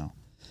right now.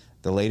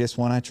 The latest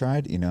one I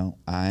tried,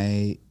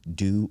 I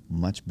do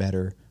much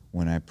better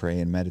when I pray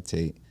and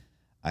meditate.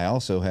 I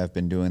also have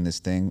been doing this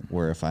thing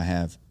where if I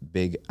have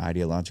big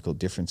ideological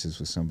differences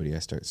with somebody, I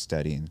start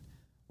studying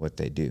what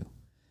they do.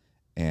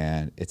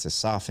 And it's a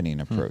softening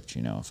approach.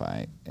 You know,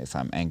 if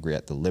I'm angry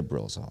at the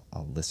liberals,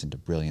 I'll listen to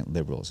brilliant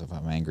liberals. If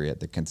I'm angry at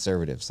the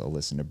conservatives, I'll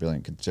listen to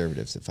brilliant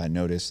conservatives. If I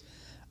notice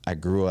I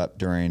grew up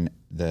during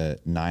the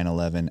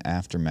 9/11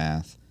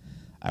 aftermath,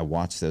 I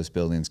watched those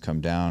buildings come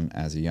down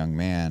as a young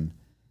man,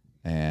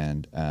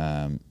 and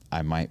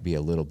I might be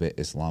a little bit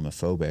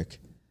Islamophobic.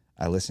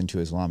 I listened to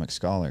Islamic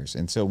scholars.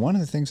 And so one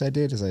of the things I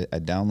did is I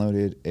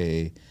downloaded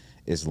a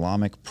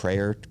Islamic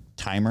prayer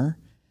timer,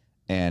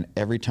 and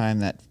every time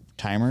that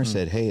timer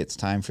said, hey, it's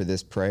time for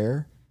this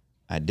prayer,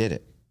 I did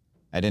it.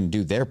 I didn't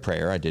do their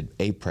prayer, I did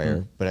a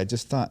prayer, but I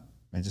just thought,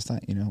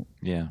 you know,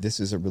 this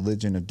is a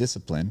religion of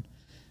discipline.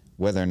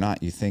 Whether or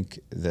not you think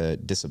the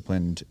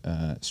disciplined,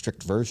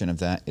 strict version of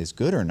that is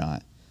good or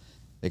not,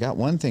 they got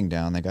one thing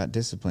down, they got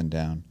discipline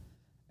down.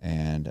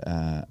 And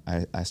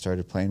I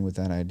started playing with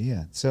that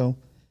idea. So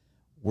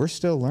we're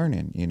still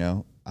learning, you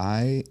know.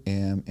 I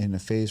am in a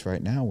phase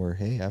right now where,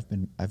 hey, I've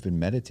been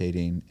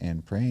meditating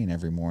and praying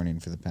every morning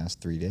for the past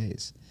 3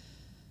 days.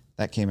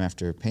 That came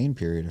after a pain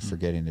period of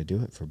forgetting to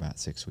do it for about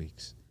 6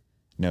 weeks,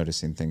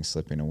 noticing things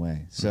slipping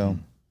away. So,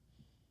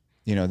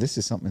 you know, this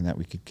is something that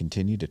we could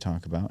continue to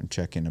talk about and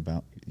check in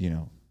about. You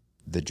know,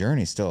 the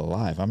journey's still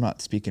alive. I'm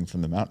not speaking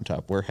from the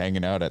mountaintop. We're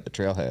hanging out at the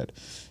trailhead,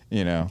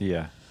 you know.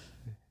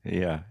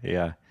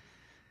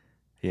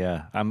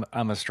 Yeah,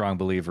 I'm a strong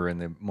believer in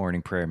the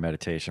morning prayer and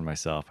meditation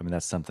myself. I mean,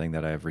 that's something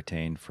that I've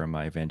retained from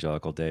my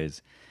evangelical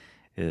days.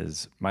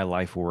 Is my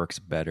life works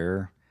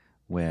better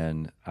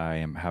when I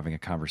am having a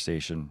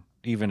conversation,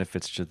 even if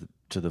it's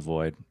to the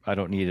void. I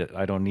don't need it.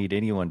 I don't need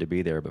anyone to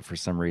be there. But for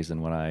some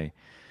reason, when I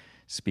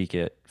speak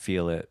it,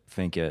 feel it,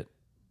 think it,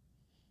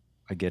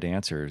 I get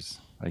answers.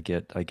 I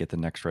get the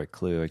next right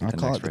clue. I get I'll the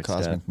call next it the right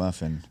cosmic step.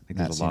 muffin. I think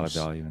there's a lot of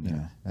value in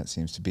there. That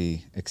seems to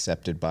be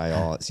accepted by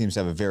all. It seems to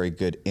have a very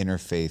good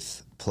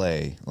interfaith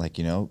play. Like,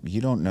 you know,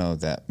 you don't know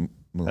that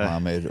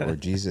Muhammad or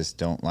Jesus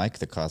don't like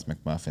the cosmic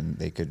muffin.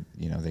 They could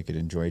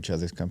enjoy each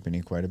other's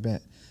company quite a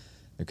bit.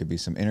 There could be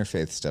some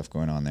interfaith stuff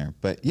going on there.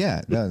 But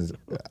yeah, no,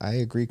 I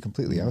agree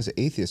completely. I was an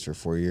atheist for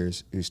 4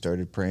 years who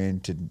started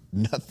praying to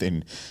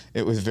nothing.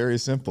 It was very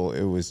simple.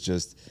 It was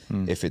just,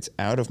 if it's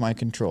out of my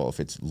control, if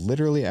it's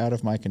literally out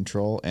of my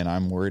control and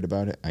I'm worried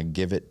about it, I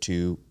give it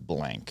to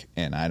blank.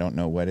 And I don't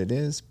know what it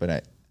is,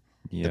 but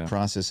the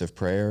process of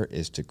prayer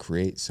is to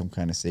create some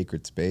kind of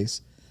sacred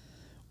space.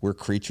 We're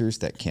creatures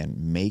that can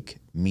make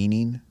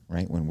meaning,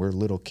 right? When we're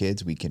little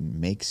kids, we can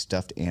make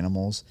stuffed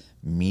animals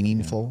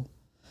meaningful. Yeah.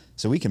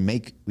 So we can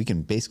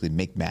basically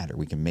make matter.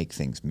 We can make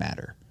things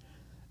matter.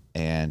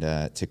 And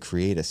to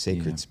create a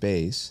sacred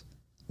space,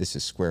 this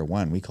is square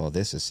one. We call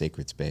this a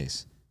sacred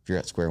space. If you're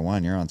at square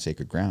one, you're on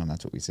sacred ground.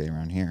 That's what we say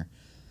around here.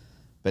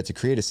 But to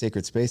create a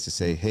sacred space to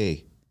say,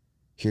 hey,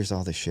 here's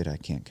all the shit I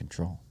can't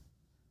control.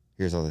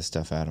 Here's all this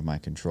stuff out of my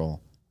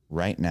control.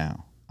 Right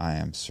now, I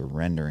am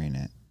surrendering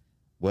it.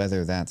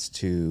 Whether that's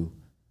to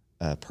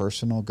a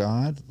personal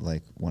God,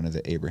 like one of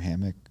the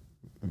Abrahamic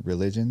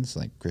religions,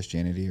 like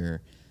Christianity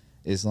or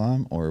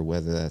Islam, or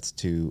whether that's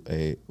to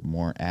a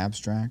more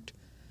abstract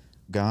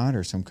God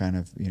or some kind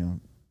of, you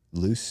know,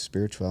 loose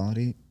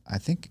spirituality, I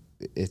think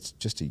it's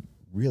just a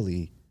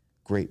really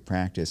great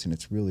practice, and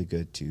it's really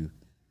good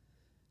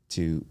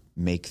to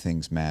make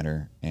things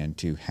matter and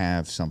to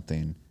have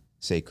something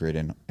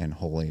sacred and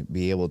holy,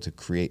 be able to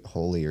create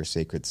holy or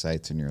sacred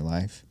sites in your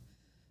life,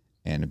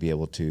 and to be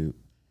able to,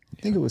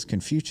 I think it was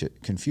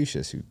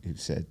Confucius who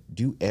said,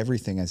 do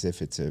everything as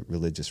if it's a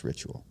religious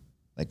ritual.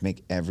 Like,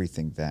 make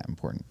everything that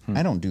important.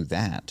 I don't do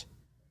that,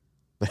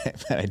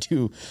 but I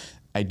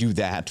do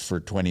that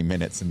for 20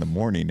 minutes in the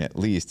morning at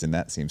least, and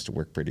that seems to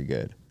work pretty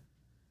good.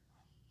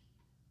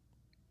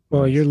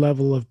 Well, your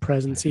level of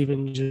presence,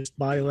 even just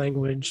body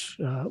language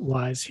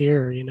wise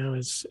here, you know,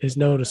 is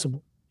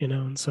noticeable, you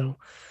know, and so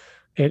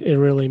it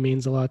really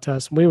means a lot to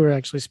us. We were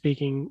actually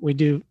speaking,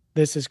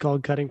 this is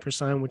called cutting for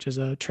sign, which is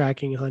a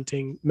tracking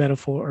hunting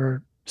metaphor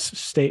or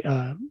state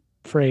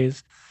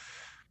phrase.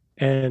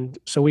 And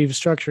so we've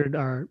structured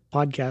our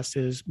podcast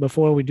is,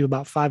 before we do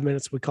about 5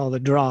 minutes, we call the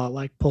draw,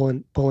 like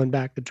pulling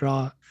back the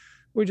draw.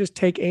 We just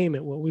take aim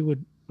at what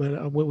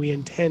we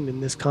intend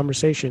in this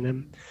conversation.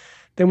 And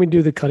then we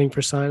do the cutting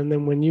for sign. And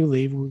then when you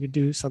leave, we could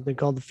do something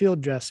called the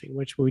field dressing,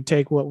 which we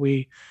take what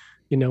we,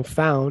 you know,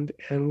 found,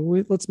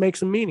 and let's make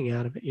some meaning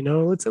out of it. You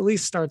know, let's at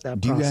least start that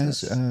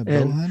process. Do you guys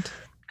bow hunt?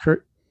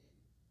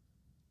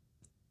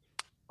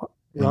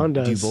 Ron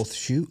does. Do you both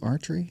shoot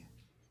archery?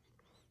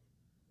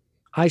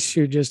 I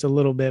shoot just a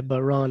little bit,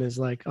 but Ron is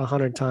like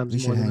 100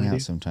 times more than I do. We should hang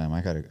out sometime.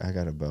 I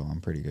got a bow. I'm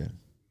pretty good.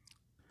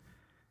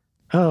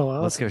 Oh,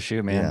 well, let's go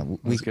shoot, man. Yeah,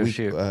 let's go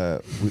shoot.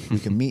 We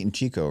can meet in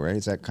Chico, right?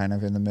 Is that kind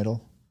of in the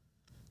middle?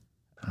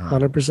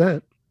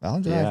 100%.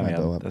 I'll drive my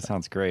bow up. That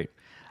sounds great.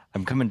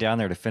 I'm coming down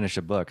there to finish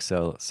a book,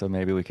 so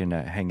maybe we can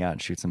hang out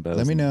and shoot some bows.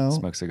 Let me know.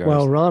 Smoke cigars.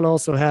 Well, Ron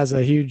also has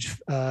a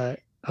huge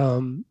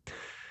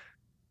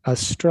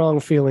strong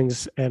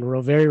feelings and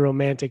very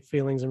romantic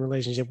feelings and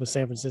relationship with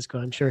San Francisco.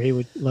 I'm sure he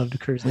would love to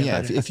cruise Well,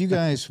 there. yeah, if you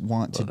guys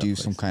want to Love that do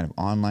some place. kind of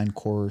online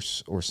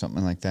course or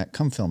something like that,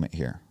 come film it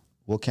here.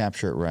 We'll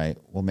capture it right.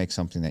 We'll make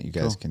something that you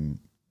guys can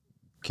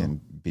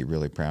be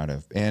really proud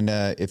of. And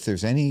if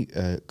there's any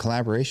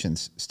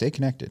collaborations, stay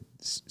connected.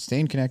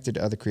 Staying connected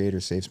to other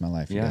creators saves my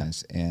life, you Yeah.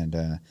 guys.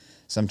 And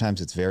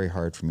sometimes it's very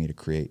hard for me to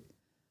create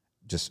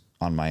just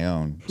on my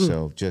own.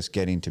 So just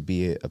getting to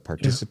be a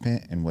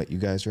participant in what you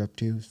guys are up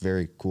to is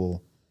very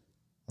cool.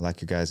 I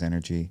like your guys'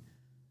 energy.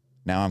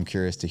 Now I'm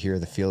curious to hear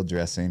the field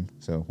dressing.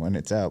 So when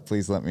it's out,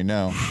 please let me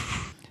know.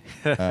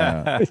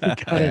 Got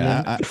it,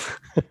 man.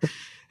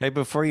 Hey,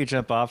 before you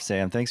jump off,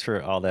 Sam, thanks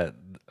for all that.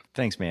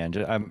 Thanks,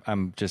 man.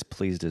 I'm just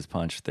pleased as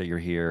punch that you're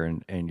here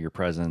and your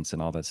presence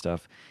and all that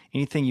stuff.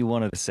 Anything you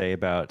wanted to say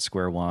about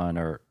Square One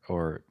or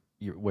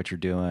what you're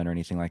doing or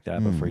anything like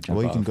that before you jump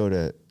Well, you off? can go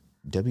to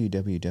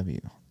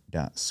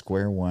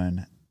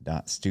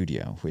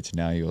www.squareone.studio, which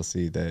now you'll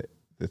see that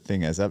the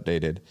thing has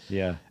updated.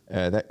 Yeah.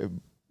 That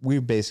we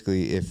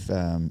basically, if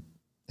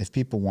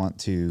people want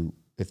to,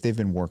 if they've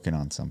been working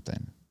on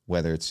something,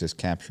 whether it's just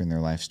capturing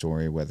their life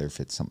story, whether if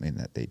it's something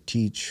that they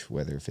teach,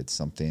 whether if it's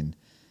something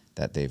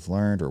that they've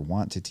learned or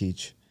want to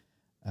teach,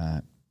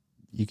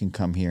 you can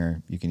come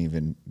here. You can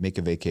even make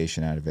a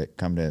vacation out of it.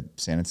 Come to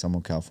San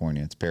Anselmo,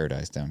 California. It's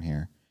paradise down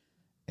here.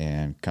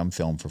 And come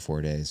film for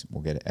 4 days.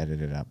 We'll get it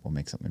edited up. We'll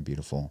make something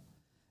beautiful.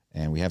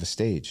 And we have a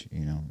stage.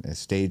 You know, a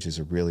stage is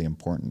a really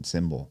important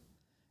symbol.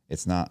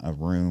 It's not a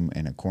room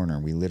in a corner.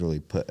 We literally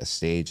put a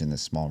stage in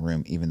this small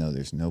room, even though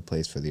there's no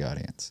place for the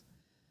audience.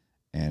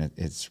 And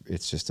it's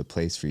just a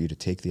place for you to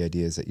take the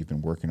ideas that you've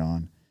been working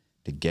on,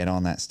 to get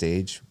on that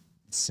stage,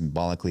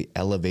 symbolically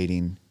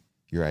elevating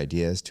your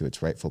ideas to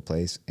its rightful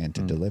place and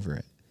to deliver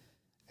it.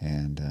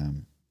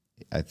 And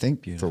I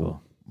think Beautiful.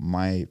 for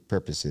my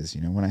purposes,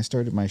 you know, when I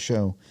started my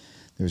show,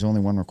 there was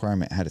only one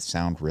requirement: it had to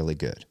sound really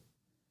good.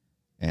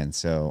 And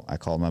so I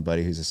called my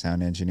buddy who's a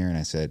sound engineer and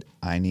I said,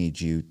 I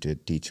need you to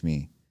teach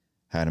me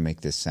how to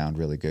make this sound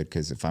really good,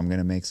 because if I'm going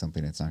to make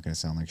something, it's not going to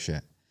sound like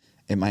shit.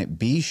 It might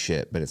be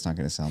shit, but it's not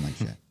going to sound like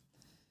shit.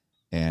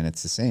 And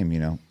it's the same, you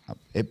know.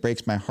 It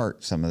breaks my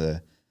heart, some of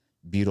the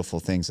beautiful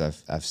things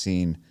I've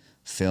seen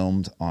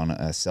filmed on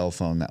a cell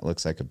phone that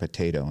looks like a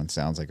potato and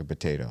sounds like a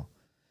potato.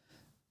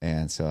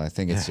 And so I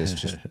think it's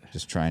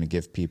just trying to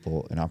give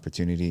people an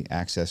opportunity,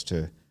 access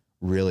to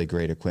really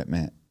great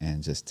equipment,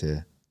 and just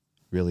to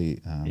really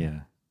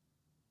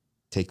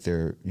take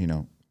their, you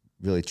know,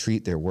 really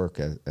treat their work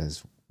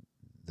as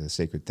the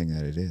sacred thing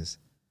that it is.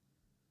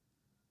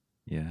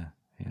 Yeah.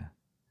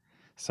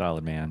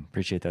 Solid, man.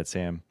 Appreciate that,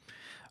 Sam.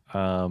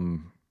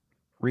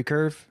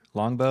 Recurve,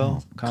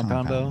 longbow,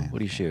 compound bow. man. What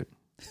do you shoot?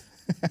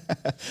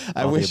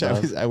 I All the wish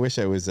above? I wish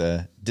I was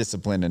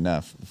disciplined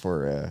enough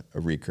for a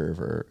recurve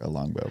or a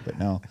longbow, but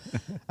no.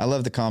 I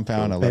love the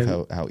compound. I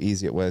love how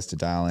easy it was to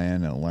dial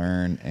in and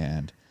learn,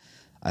 and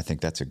I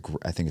think it's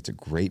a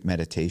great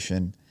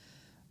meditation.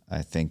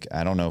 I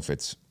don't know if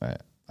it's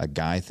a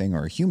guy thing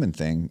or a human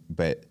thing,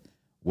 but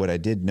what I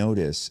did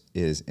notice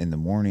is in the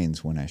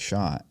mornings when I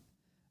shot,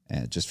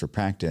 just for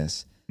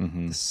practice,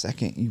 the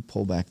second you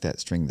pull back that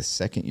string, the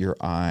second your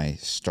eye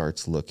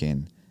starts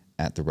looking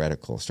at the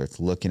reticle, starts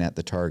looking at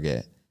the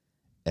target,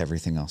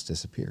 everything else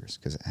disappears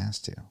because it has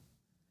to.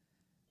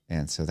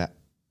 And so that,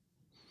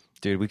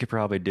 Dude, we could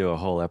probably do a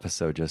whole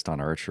episode just on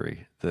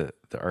archery, the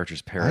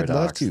archer's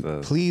paradox. I'd love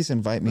to. Please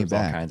invite me there's all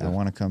back. kinds I of-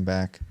 want to come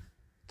back.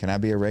 Can I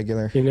be a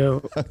regular? You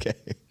know, Okay.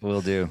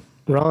 We'll do.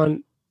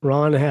 Ron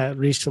had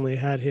recently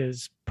had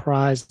his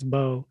prized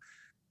bow.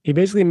 He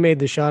basically made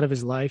the shot of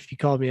his life. He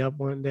called me up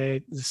one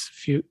day,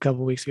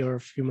 couple weeks ago, or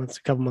a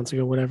couple months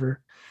ago, whatever.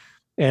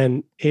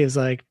 And he was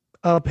like,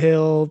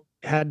 uphill,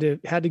 had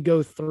to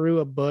go through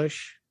a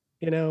bush,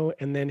 you know,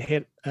 and then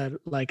hit a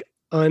like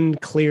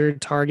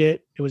uncleared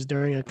target. It was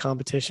during a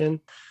competition,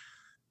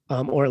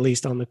 or at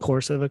least on the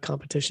course of a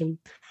competition.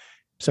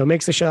 So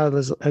makes the shot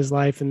of his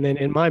life. And then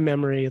in my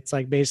memory, it's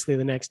like basically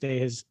the next day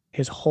his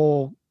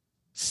whole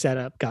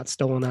setup got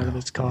stolen out of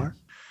his car.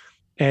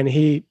 And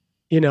he,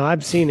 you know,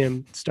 I've seen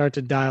him start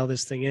to dial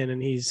this thing in,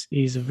 and he's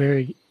a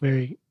very,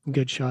 very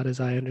good shot as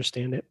I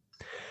understand it.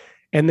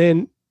 And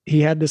then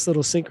he had this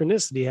little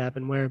synchronicity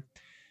happen where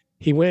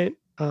he went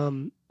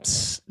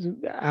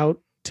out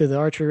to the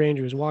archery range.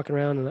 He was walking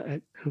around,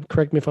 and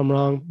correct me if I'm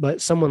wrong,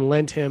 but someone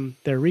lent him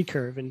their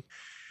recurve, and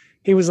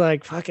he was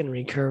like, fucking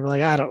recurve.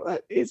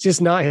 Like, it's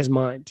just not his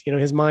mind. You know,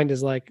 his mind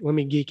is like, let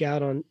me geek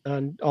out on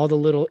all the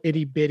little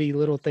itty bitty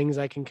little things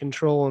I can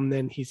control. And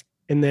then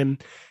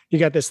you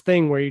got this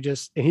thing where and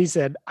he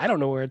said, I don't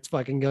know where it's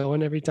fucking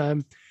going every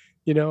time,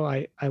 you know,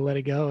 I let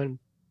it go.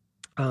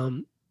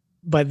 And,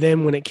 but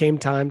then when it came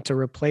time to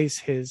replace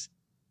his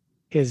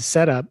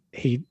setup,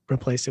 he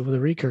replaced it with a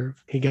recurve.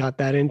 He got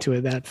that into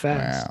it that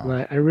fast. Wow.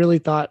 And I really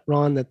thought,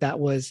 Ron, that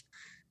was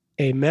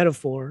a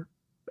metaphor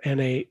and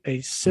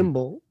a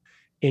symbol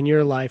in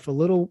your life, a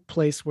little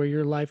place where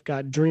your life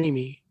got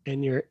dreamy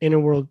and your inner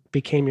world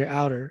became your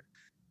outer,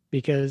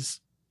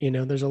 because, you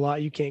know, there's a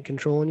lot you can't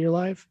control in your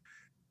life,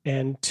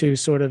 and to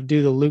sort of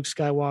do the Luke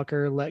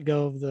Skywalker, let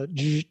go of the,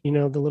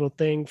 the little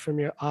thing from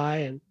your eye.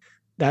 And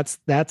that's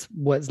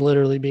what's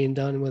literally being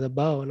done with a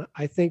bow. And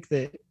I think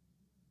that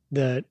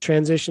the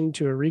transition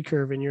to a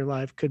recurve in your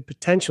life could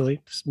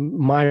potentially,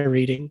 my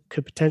reading,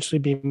 could potentially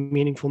be a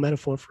meaningful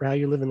metaphor for how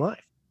you're living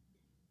life.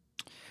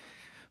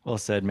 Well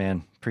said,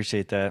 man.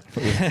 Appreciate that.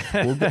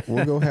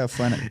 We'll go have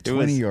fun at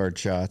 20-yard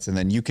shots, and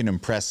then you can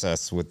impress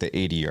us with the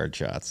 80-yard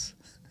shots.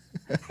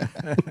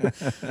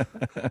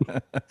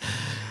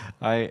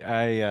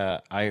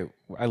 I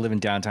live in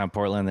downtown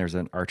Portland. There's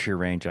an archery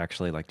range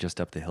actually like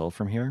just up the hill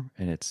from here,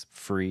 and it's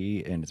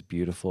free and it's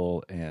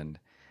beautiful, and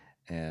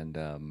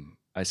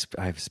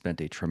I've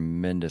spent a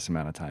tremendous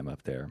amount of time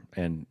up there.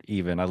 And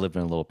even I live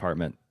in a little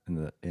apartment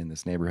in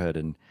this neighborhood,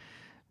 and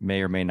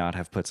may or may not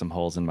have put some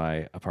holes in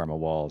my apartment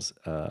walls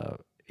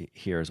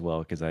here as well,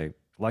 because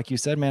like you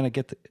said, man,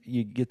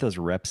 you get those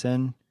reps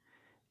in,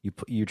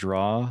 you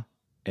draw,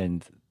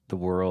 and the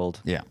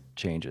world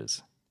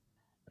changes,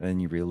 and then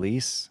you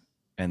release,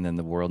 and then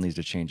the world needs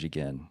to change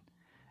again.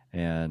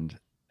 And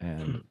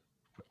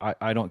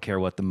I don't care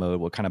what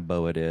kind of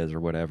bow it is or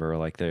whatever,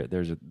 like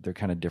they're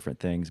kind of different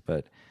things,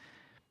 but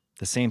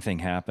the same thing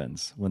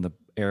happens when the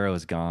arrow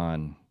is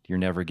gone. You're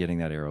never getting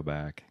that arrow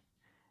back.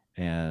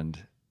 And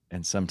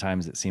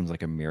sometimes it seems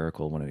like a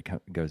miracle when it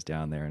goes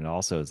down there. And it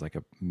also is like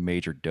a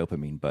major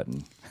dopamine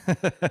button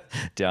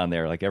down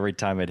there. Like every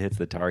time it hits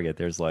the target,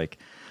 there's like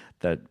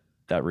that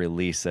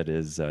release that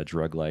is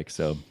drug-like.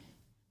 So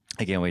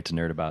I can't wait to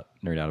nerd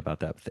out about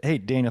that. Hey,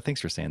 Daniel,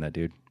 thanks for saying that,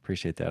 dude.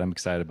 Appreciate that. I'm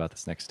excited about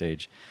this next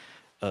stage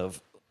of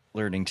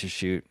learning to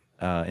shoot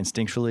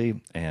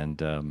instinctually and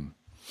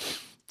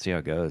see how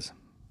it goes.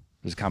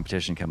 There's a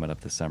competition coming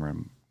up this summer.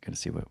 I'm going to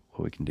see what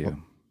we can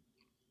do.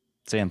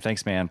 Sam,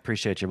 thanks, man.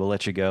 Appreciate you. We'll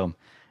let you go,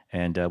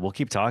 and we'll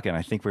keep talking.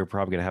 I think we're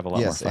probably going to have a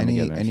lot more fun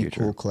together in the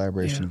future. Any cool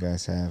collaboration you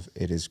guys have,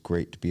 it is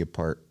great to be a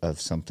part of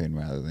something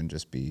rather than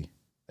just be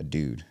a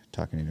dude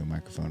talking into a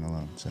microphone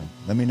alone. So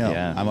let me know.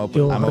 Yeah. I'm open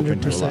to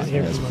a lot.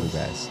 You guys are cool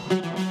guys.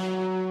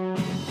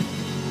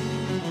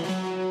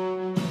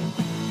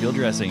 Field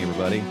dressing,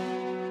 everybody.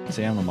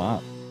 Sam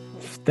Lamont.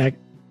 That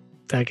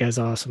guy's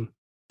awesome.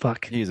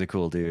 Fuck. He's a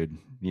cool dude.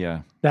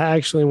 Yeah. That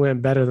actually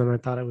went better than I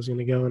thought it was going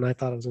to go. And I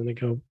thought it was going to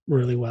go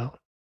really well.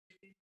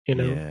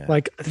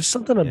 Like there's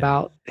something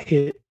about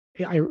his,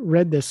 I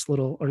read this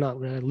little, or not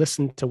read, I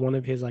listened to one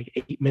of his like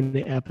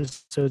 8-minute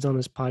episodes on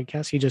this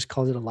podcast. He just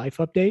calls it a life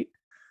update.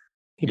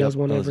 He does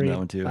one every, I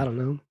don't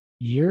know,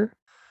 year.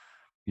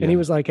 Yeah. And he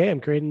was like, hey,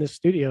 I'm creating this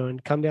studio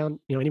and come down,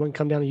 anyone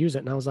come down and use it.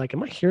 And I was like,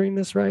 am I hearing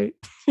this right?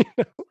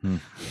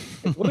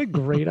 What a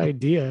great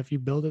idea. If you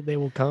build it, they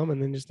will come,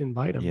 and then just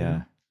invite them.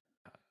 Yeah.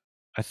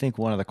 I think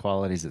one of the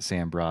qualities that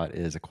Sam brought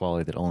is a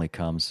quality that only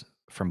comes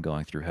from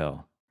going through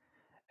hell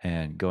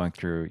and going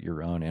through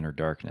your own inner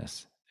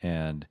darkness.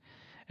 And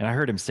I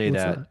heard him say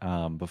that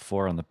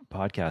before on the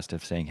podcast,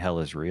 of saying hell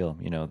is real.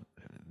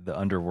 The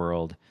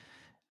underworld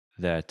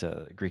that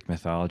Greek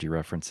mythology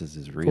references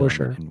is real. For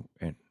sure.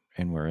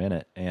 And we're in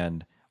it,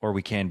 or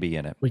we can be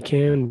in it. We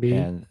can be.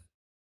 And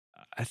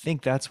I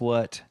think that's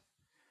what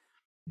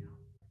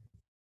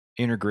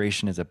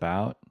integration is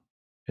about,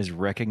 is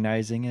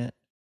recognizing it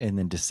and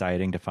then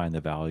deciding to find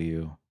the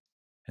value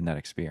in that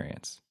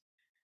experience.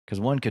 Because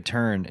one could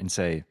turn and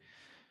say,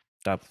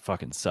 that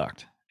fucking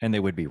sucked, and they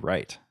would be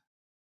right.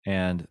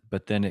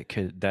 But then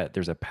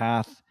there's a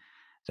path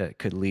that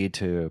could lead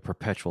to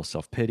perpetual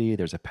self-pity.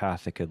 There's a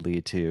path that could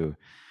lead to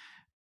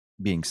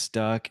being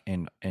stuck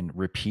and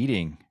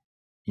repeating,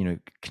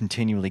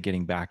 continually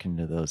getting back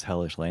into those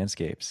hellish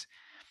landscapes.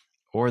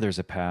 Or there's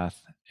a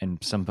path,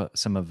 and some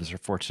of us are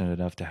fortunate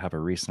enough to have a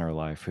Reese in our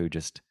life who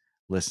just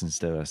listens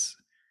to us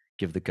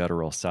give the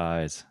guttural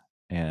sighs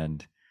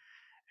and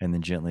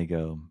then gently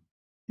go,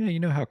 yeah, you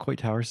know how Coit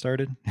Tower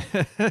started?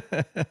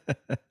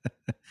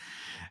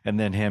 And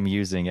then him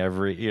using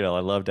every, I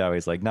loved how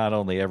he's like, not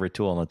only every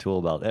tool in the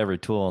tool belt, every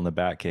tool in the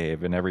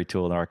Batcave and every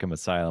tool in Arkham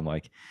Asylum.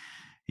 Like,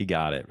 he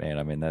got it, man.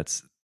 I mean,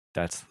 that's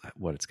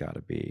what it's got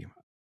to be.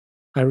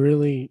 I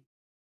really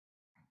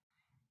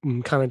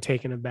am kind of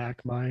taken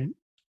aback by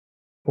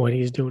what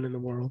he's doing in the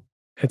world.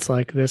 It's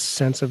like this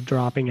sense of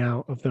dropping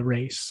out of the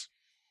race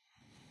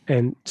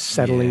and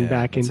settling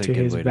back into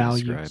his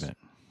values.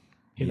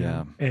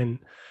 And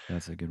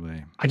that's a good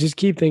way. I just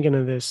keep thinking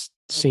of this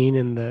scene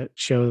in the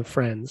show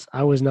Friends.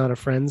 I was not a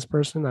Friends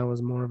person. I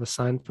was more of a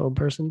Seinfeld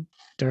person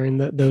during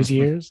those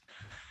years.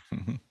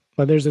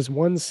 But there's this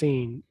one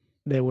scene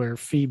where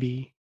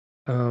Phoebe,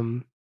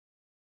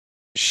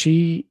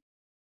 she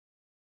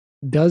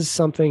does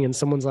something and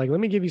someone's like, let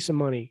me give you some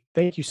money.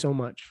 Thank you so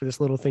much for this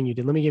little thing you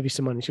did. Let me give you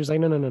some money. She was like,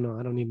 no,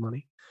 I don't need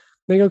money.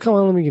 They go, come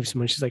on, let me give you some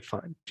money. She's like,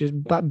 fine, just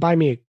buy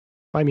me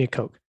a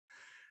Coke.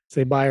 So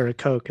they buy her a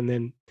Coke, and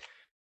then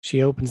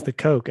she opens the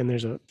Coke and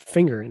there's a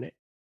finger in it,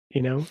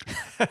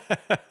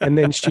 and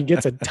then she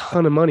gets a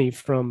ton of money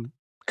from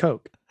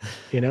Coke,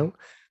 That's but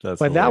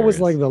hilarious. That was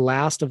like the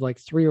last of like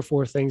 3 or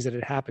 4 things that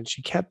had happened.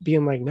 She kept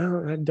being like,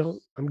 no, I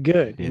don't, I'm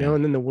good,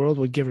 and then the world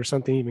would give her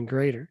something even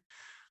greater.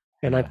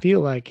 And I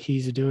feel like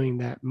he's doing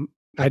that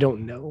I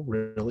don't know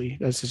really.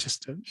 This is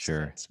just a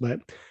Sure. sense. But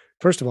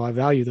first of all, I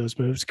value those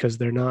moves because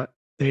they're not,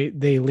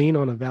 they lean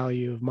on a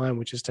value of mine,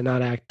 which is to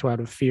not act out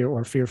of fear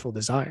or fearful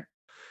desire,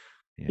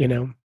 you Yeah.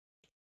 know?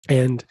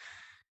 And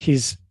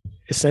he's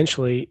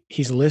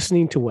he's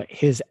listening to what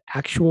his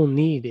actual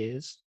need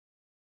is,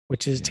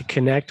 which is to Yeah.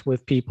 connect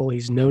with people.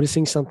 He's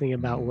noticing something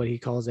about Mhm. what he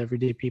calls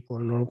everyday people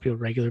or normal people,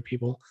 regular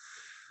people.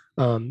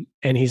 And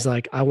he's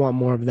like, I want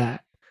more of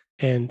that.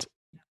 And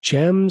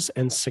gems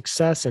and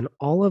success and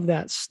all of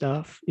that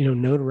stuff, you know,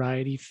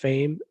 notoriety,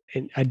 fame.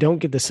 And I don't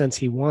get the sense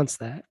he wants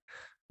that,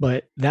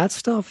 but that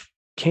stuff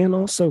can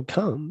also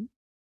come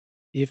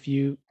if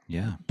you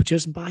Yeah.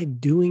 just by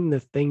doing the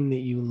thing that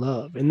you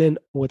love. And then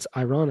what's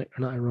ironic,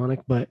 or not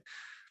ironic, but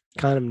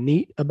kind of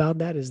neat about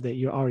that is that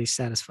you're already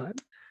satisfied.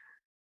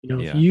 You know,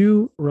 if Yeah.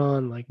 you,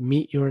 Ron, like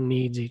meet your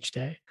needs each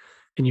day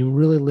and you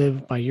really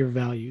live by your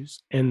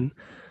values and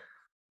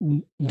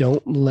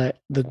don't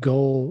let the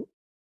goal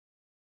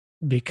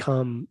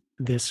become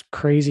this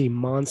crazy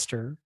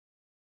monster,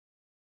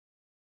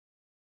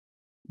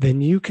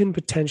 then you can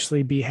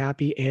potentially be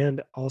happy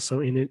and also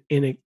in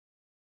it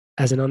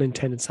as an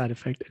unintended side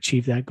effect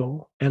achieve that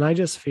goal. And I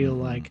just feel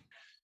Mhm. like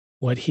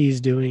what he's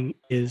doing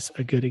is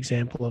a good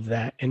example of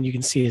that. And you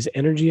can see his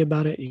energy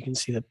about it. You can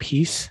see the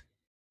peace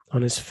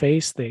on his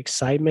face, the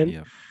excitement.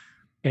 Yep.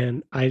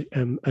 And I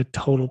am a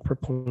total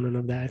proponent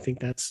of that. I think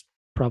that's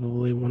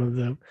probably one of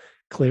the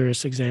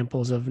clearest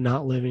examples of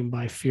not living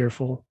by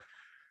fearful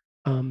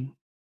um,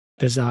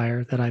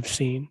 desire that I've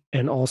seen,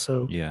 and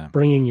also Yeah.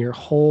 bringing your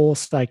whole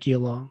psyche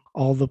along,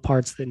 all the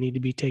parts that need to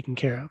be taken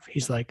care of.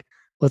 He's like,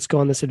 let's go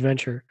on this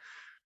adventure.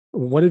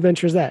 What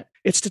adventure is that?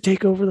 It's to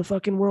take over the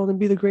fucking world and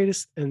be the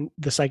greatest. And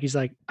the psyche's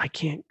like, I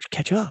can't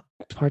catch up.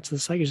 Parts of the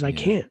psyche's, I Yeah.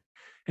 can't.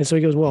 And so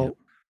he goes, well, Yep.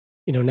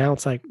 you know, now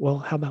it's like, well,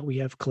 how about we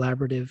have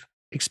collaborative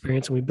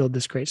experience and we build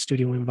this great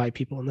studio and we invite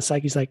people. And the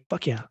psyche's like,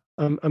 fuck yeah,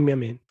 I'm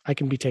in. I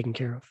can be taken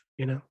care of,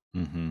 you know?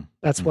 Mm-hmm.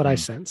 That's what I Mhm.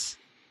 sense.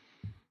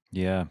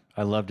 Yeah.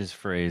 I loved his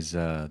phrase,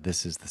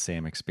 this is the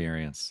same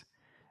experience.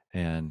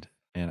 And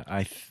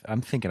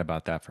I'm thinking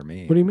about that for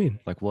me. What do you mean?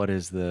 Like what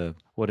is the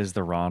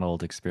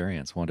Ronald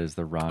experience? What is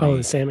the Oh, the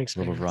Ronnie, Sam little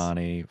experience.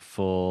 Ronnie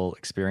full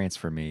experience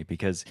for me?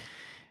 Because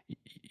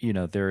you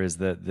know, there is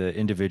the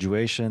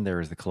individuation,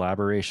 there is the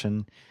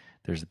collaboration,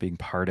 there's the being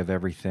part of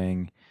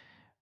everything.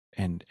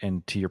 And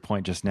to your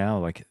point just now,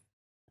 like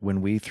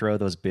when we throw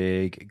those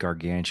big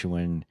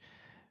gargantuan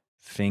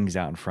things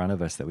out in front of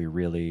us that we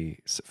really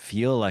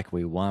feel like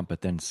we want,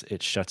 but then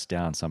it shuts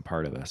down some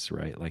part of us,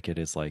 right? Like it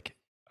is like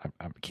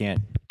I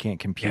can't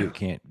compute, Yeah.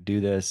 can't do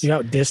this, You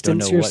don't know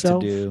outdistance what to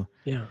yourself. do.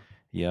 Yeah.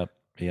 Yep,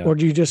 yep. Or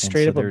do you just And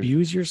straight so up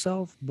abuse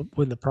yourself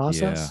with the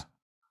process? yeah,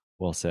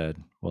 well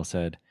said, well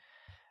said.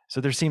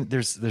 So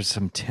there's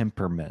some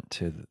temperament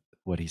to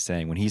what he's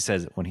saying when he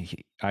says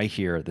I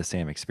hear the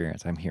same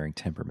experience. I'm hearing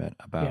temperament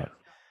about,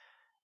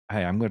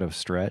 hey, I'm going to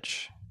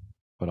stretch,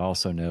 but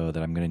also know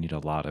that I'm going to need a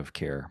lot of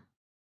care.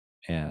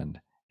 And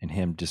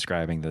him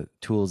describing the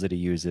tools that he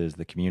uses,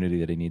 the community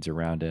that he needs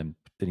around him,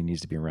 that he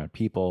needs to be around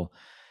people.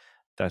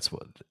 That's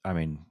what I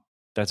mean.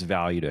 That's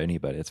value to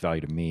anybody. It's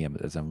value to me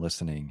as I'm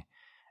listening.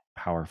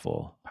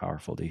 Powerful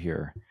to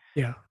hear.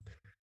 Yeah.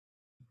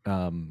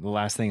 The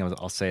last thing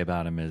I'll say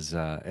about him is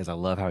I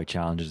love how he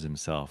challenges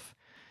himself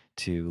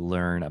to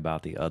learn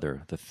about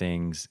the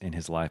things in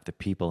his life, the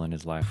people in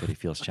his life that he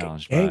feels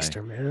challenged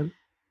Gangster, by. man.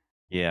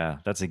 Yeah,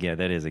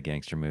 that is a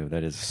gangster move.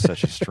 That is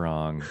such a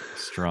strong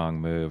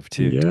move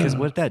too. Because Yeah.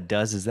 what that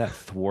does is that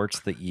thwarts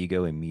the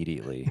ego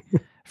immediately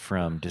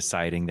from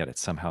deciding that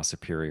it's somehow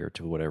superior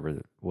to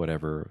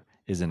whatever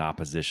is in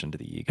opposition to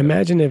the ego.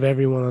 Imagine if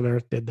everyone on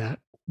earth did that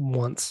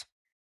once,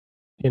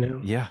 you know?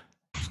 Yeah.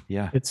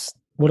 It's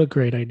what a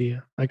great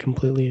idea. I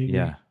completely agree.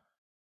 Yeah.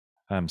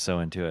 I'm so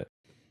into it.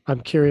 I'm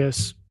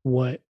curious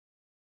what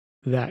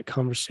that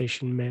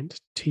conversation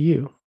meant to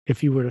you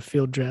if you were to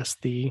field dress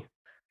the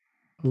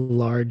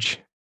large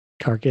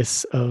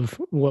carcass of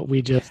what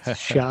we just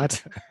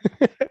shot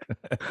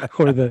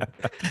or the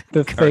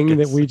thing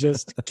that we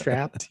just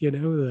trapped, you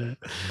know, the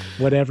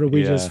whatever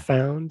we just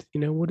found, you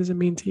know, what does it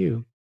mean to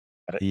you?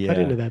 Cut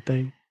into that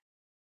thing.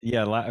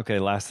 Yeah. Okay.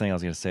 Last thing I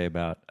was going to say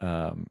about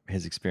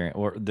his experience,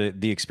 or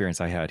the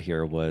experience I had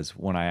here, was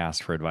when I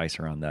asked for advice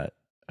around that,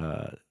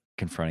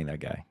 confronting that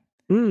guy,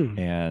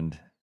 and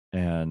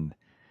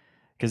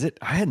because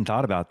I hadn't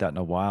thought about that in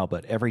a while,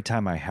 but every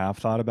time I have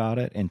thought about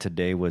it, and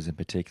today was in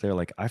particular,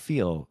 like I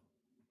feel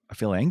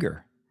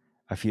anger,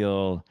 I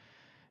feel,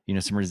 you know,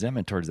 some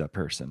resentment towards that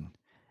person,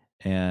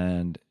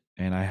 and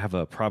I have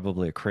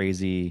probably a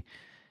crazy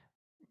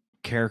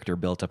character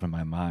built up in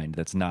my mind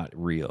that's not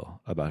real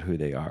about who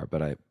they are,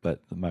 but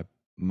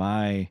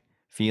my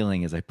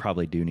feeling is I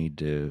probably do need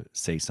to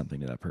say something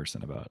to that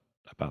person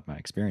about my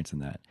experience in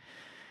that.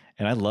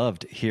 And I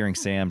loved hearing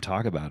Sam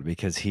talk about it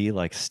because he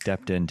like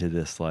stepped into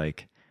this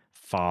like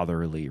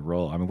fatherly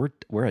role. I mean,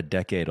 we're a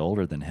decade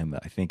older than him,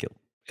 I think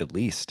at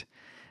least.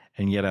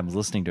 And yet I'm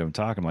listening to him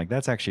talk. I'm like,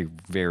 that's actually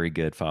very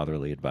good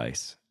fatherly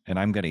advice. And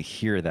I'm going to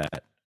hear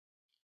that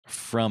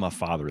from a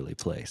fatherly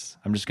place.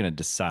 I'm just going to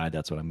decide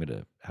that's how I'm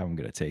going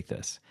to take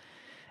this.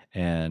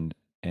 and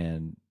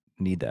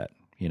need that,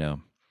 you know.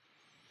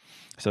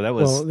 So that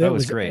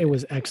was great. It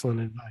was excellent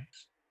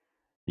advice.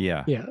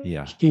 Yeah. Yeah.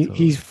 Yeah.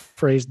 He's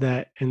phrased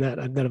that, and that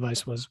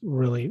advice was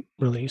really,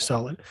 really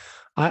solid.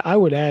 I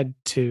would add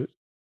to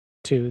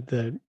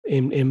the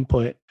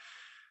input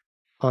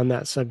on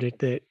that subject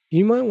that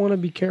you might want to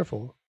be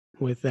careful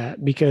with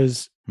that,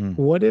 because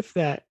what if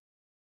that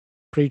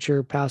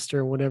preacher,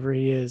 pastor, whatever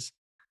he is,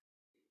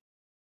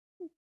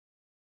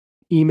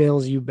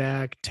 emails you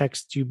back,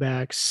 texts you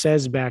back,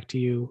 says back to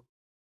you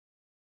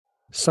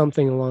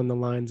something along the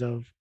lines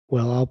of,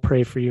 well, I'll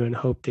pray for you and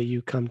hope that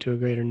you come to a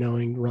greater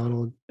knowing,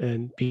 Ronald,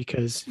 and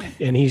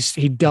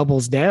he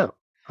doubles down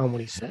on what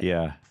he said.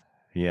 Yeah.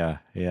 Yeah.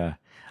 Yeah.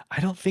 I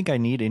don't think I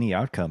need any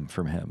outcome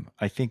from him.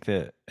 I think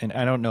that, and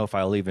I don't know if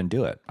I'll even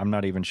do it. I'm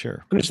not even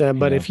sure. I understand,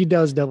 but if he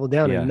does double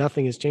down and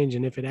nothing is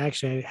changing, if it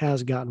actually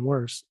has gotten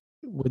worse,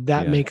 would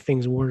that make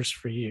things worse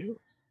for you?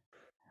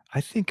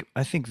 I think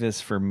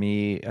this, for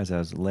me, as I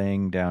was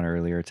laying down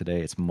earlier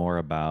today, it's more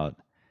about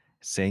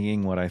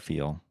saying what I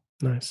feel.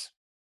 Nice.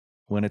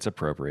 When it's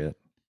appropriate,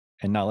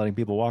 and not letting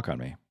people walk on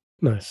me.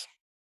 Nice.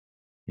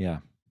 Yeah.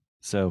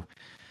 So,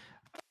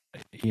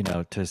 you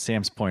know, to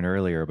Sam's point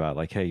earlier about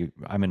like, hey,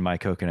 I'm in my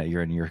coconut,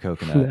 you're in your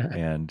coconut,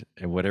 and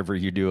whatever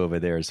you do over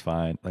there is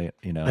fine. Like,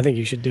 you know, I think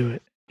you should do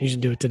it. You should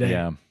do it today.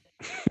 Yeah.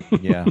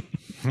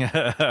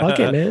 Yeah. Fuck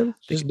it, man.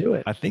 Just do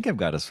it. I think I've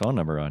got his phone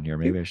number on here.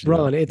 Maybe I should.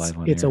 Ron,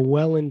 it's a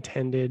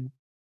well-intended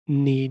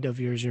need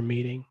of yours you're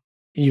meeting.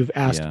 You've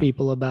asked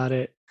people about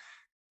it.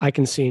 I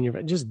can see in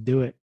your, just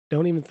do it.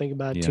 Don't even think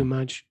about it too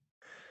much.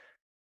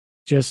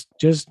 Just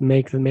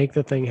make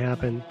the thing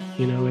happen.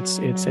 You know, it's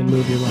and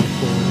move your life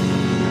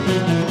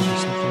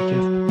forward.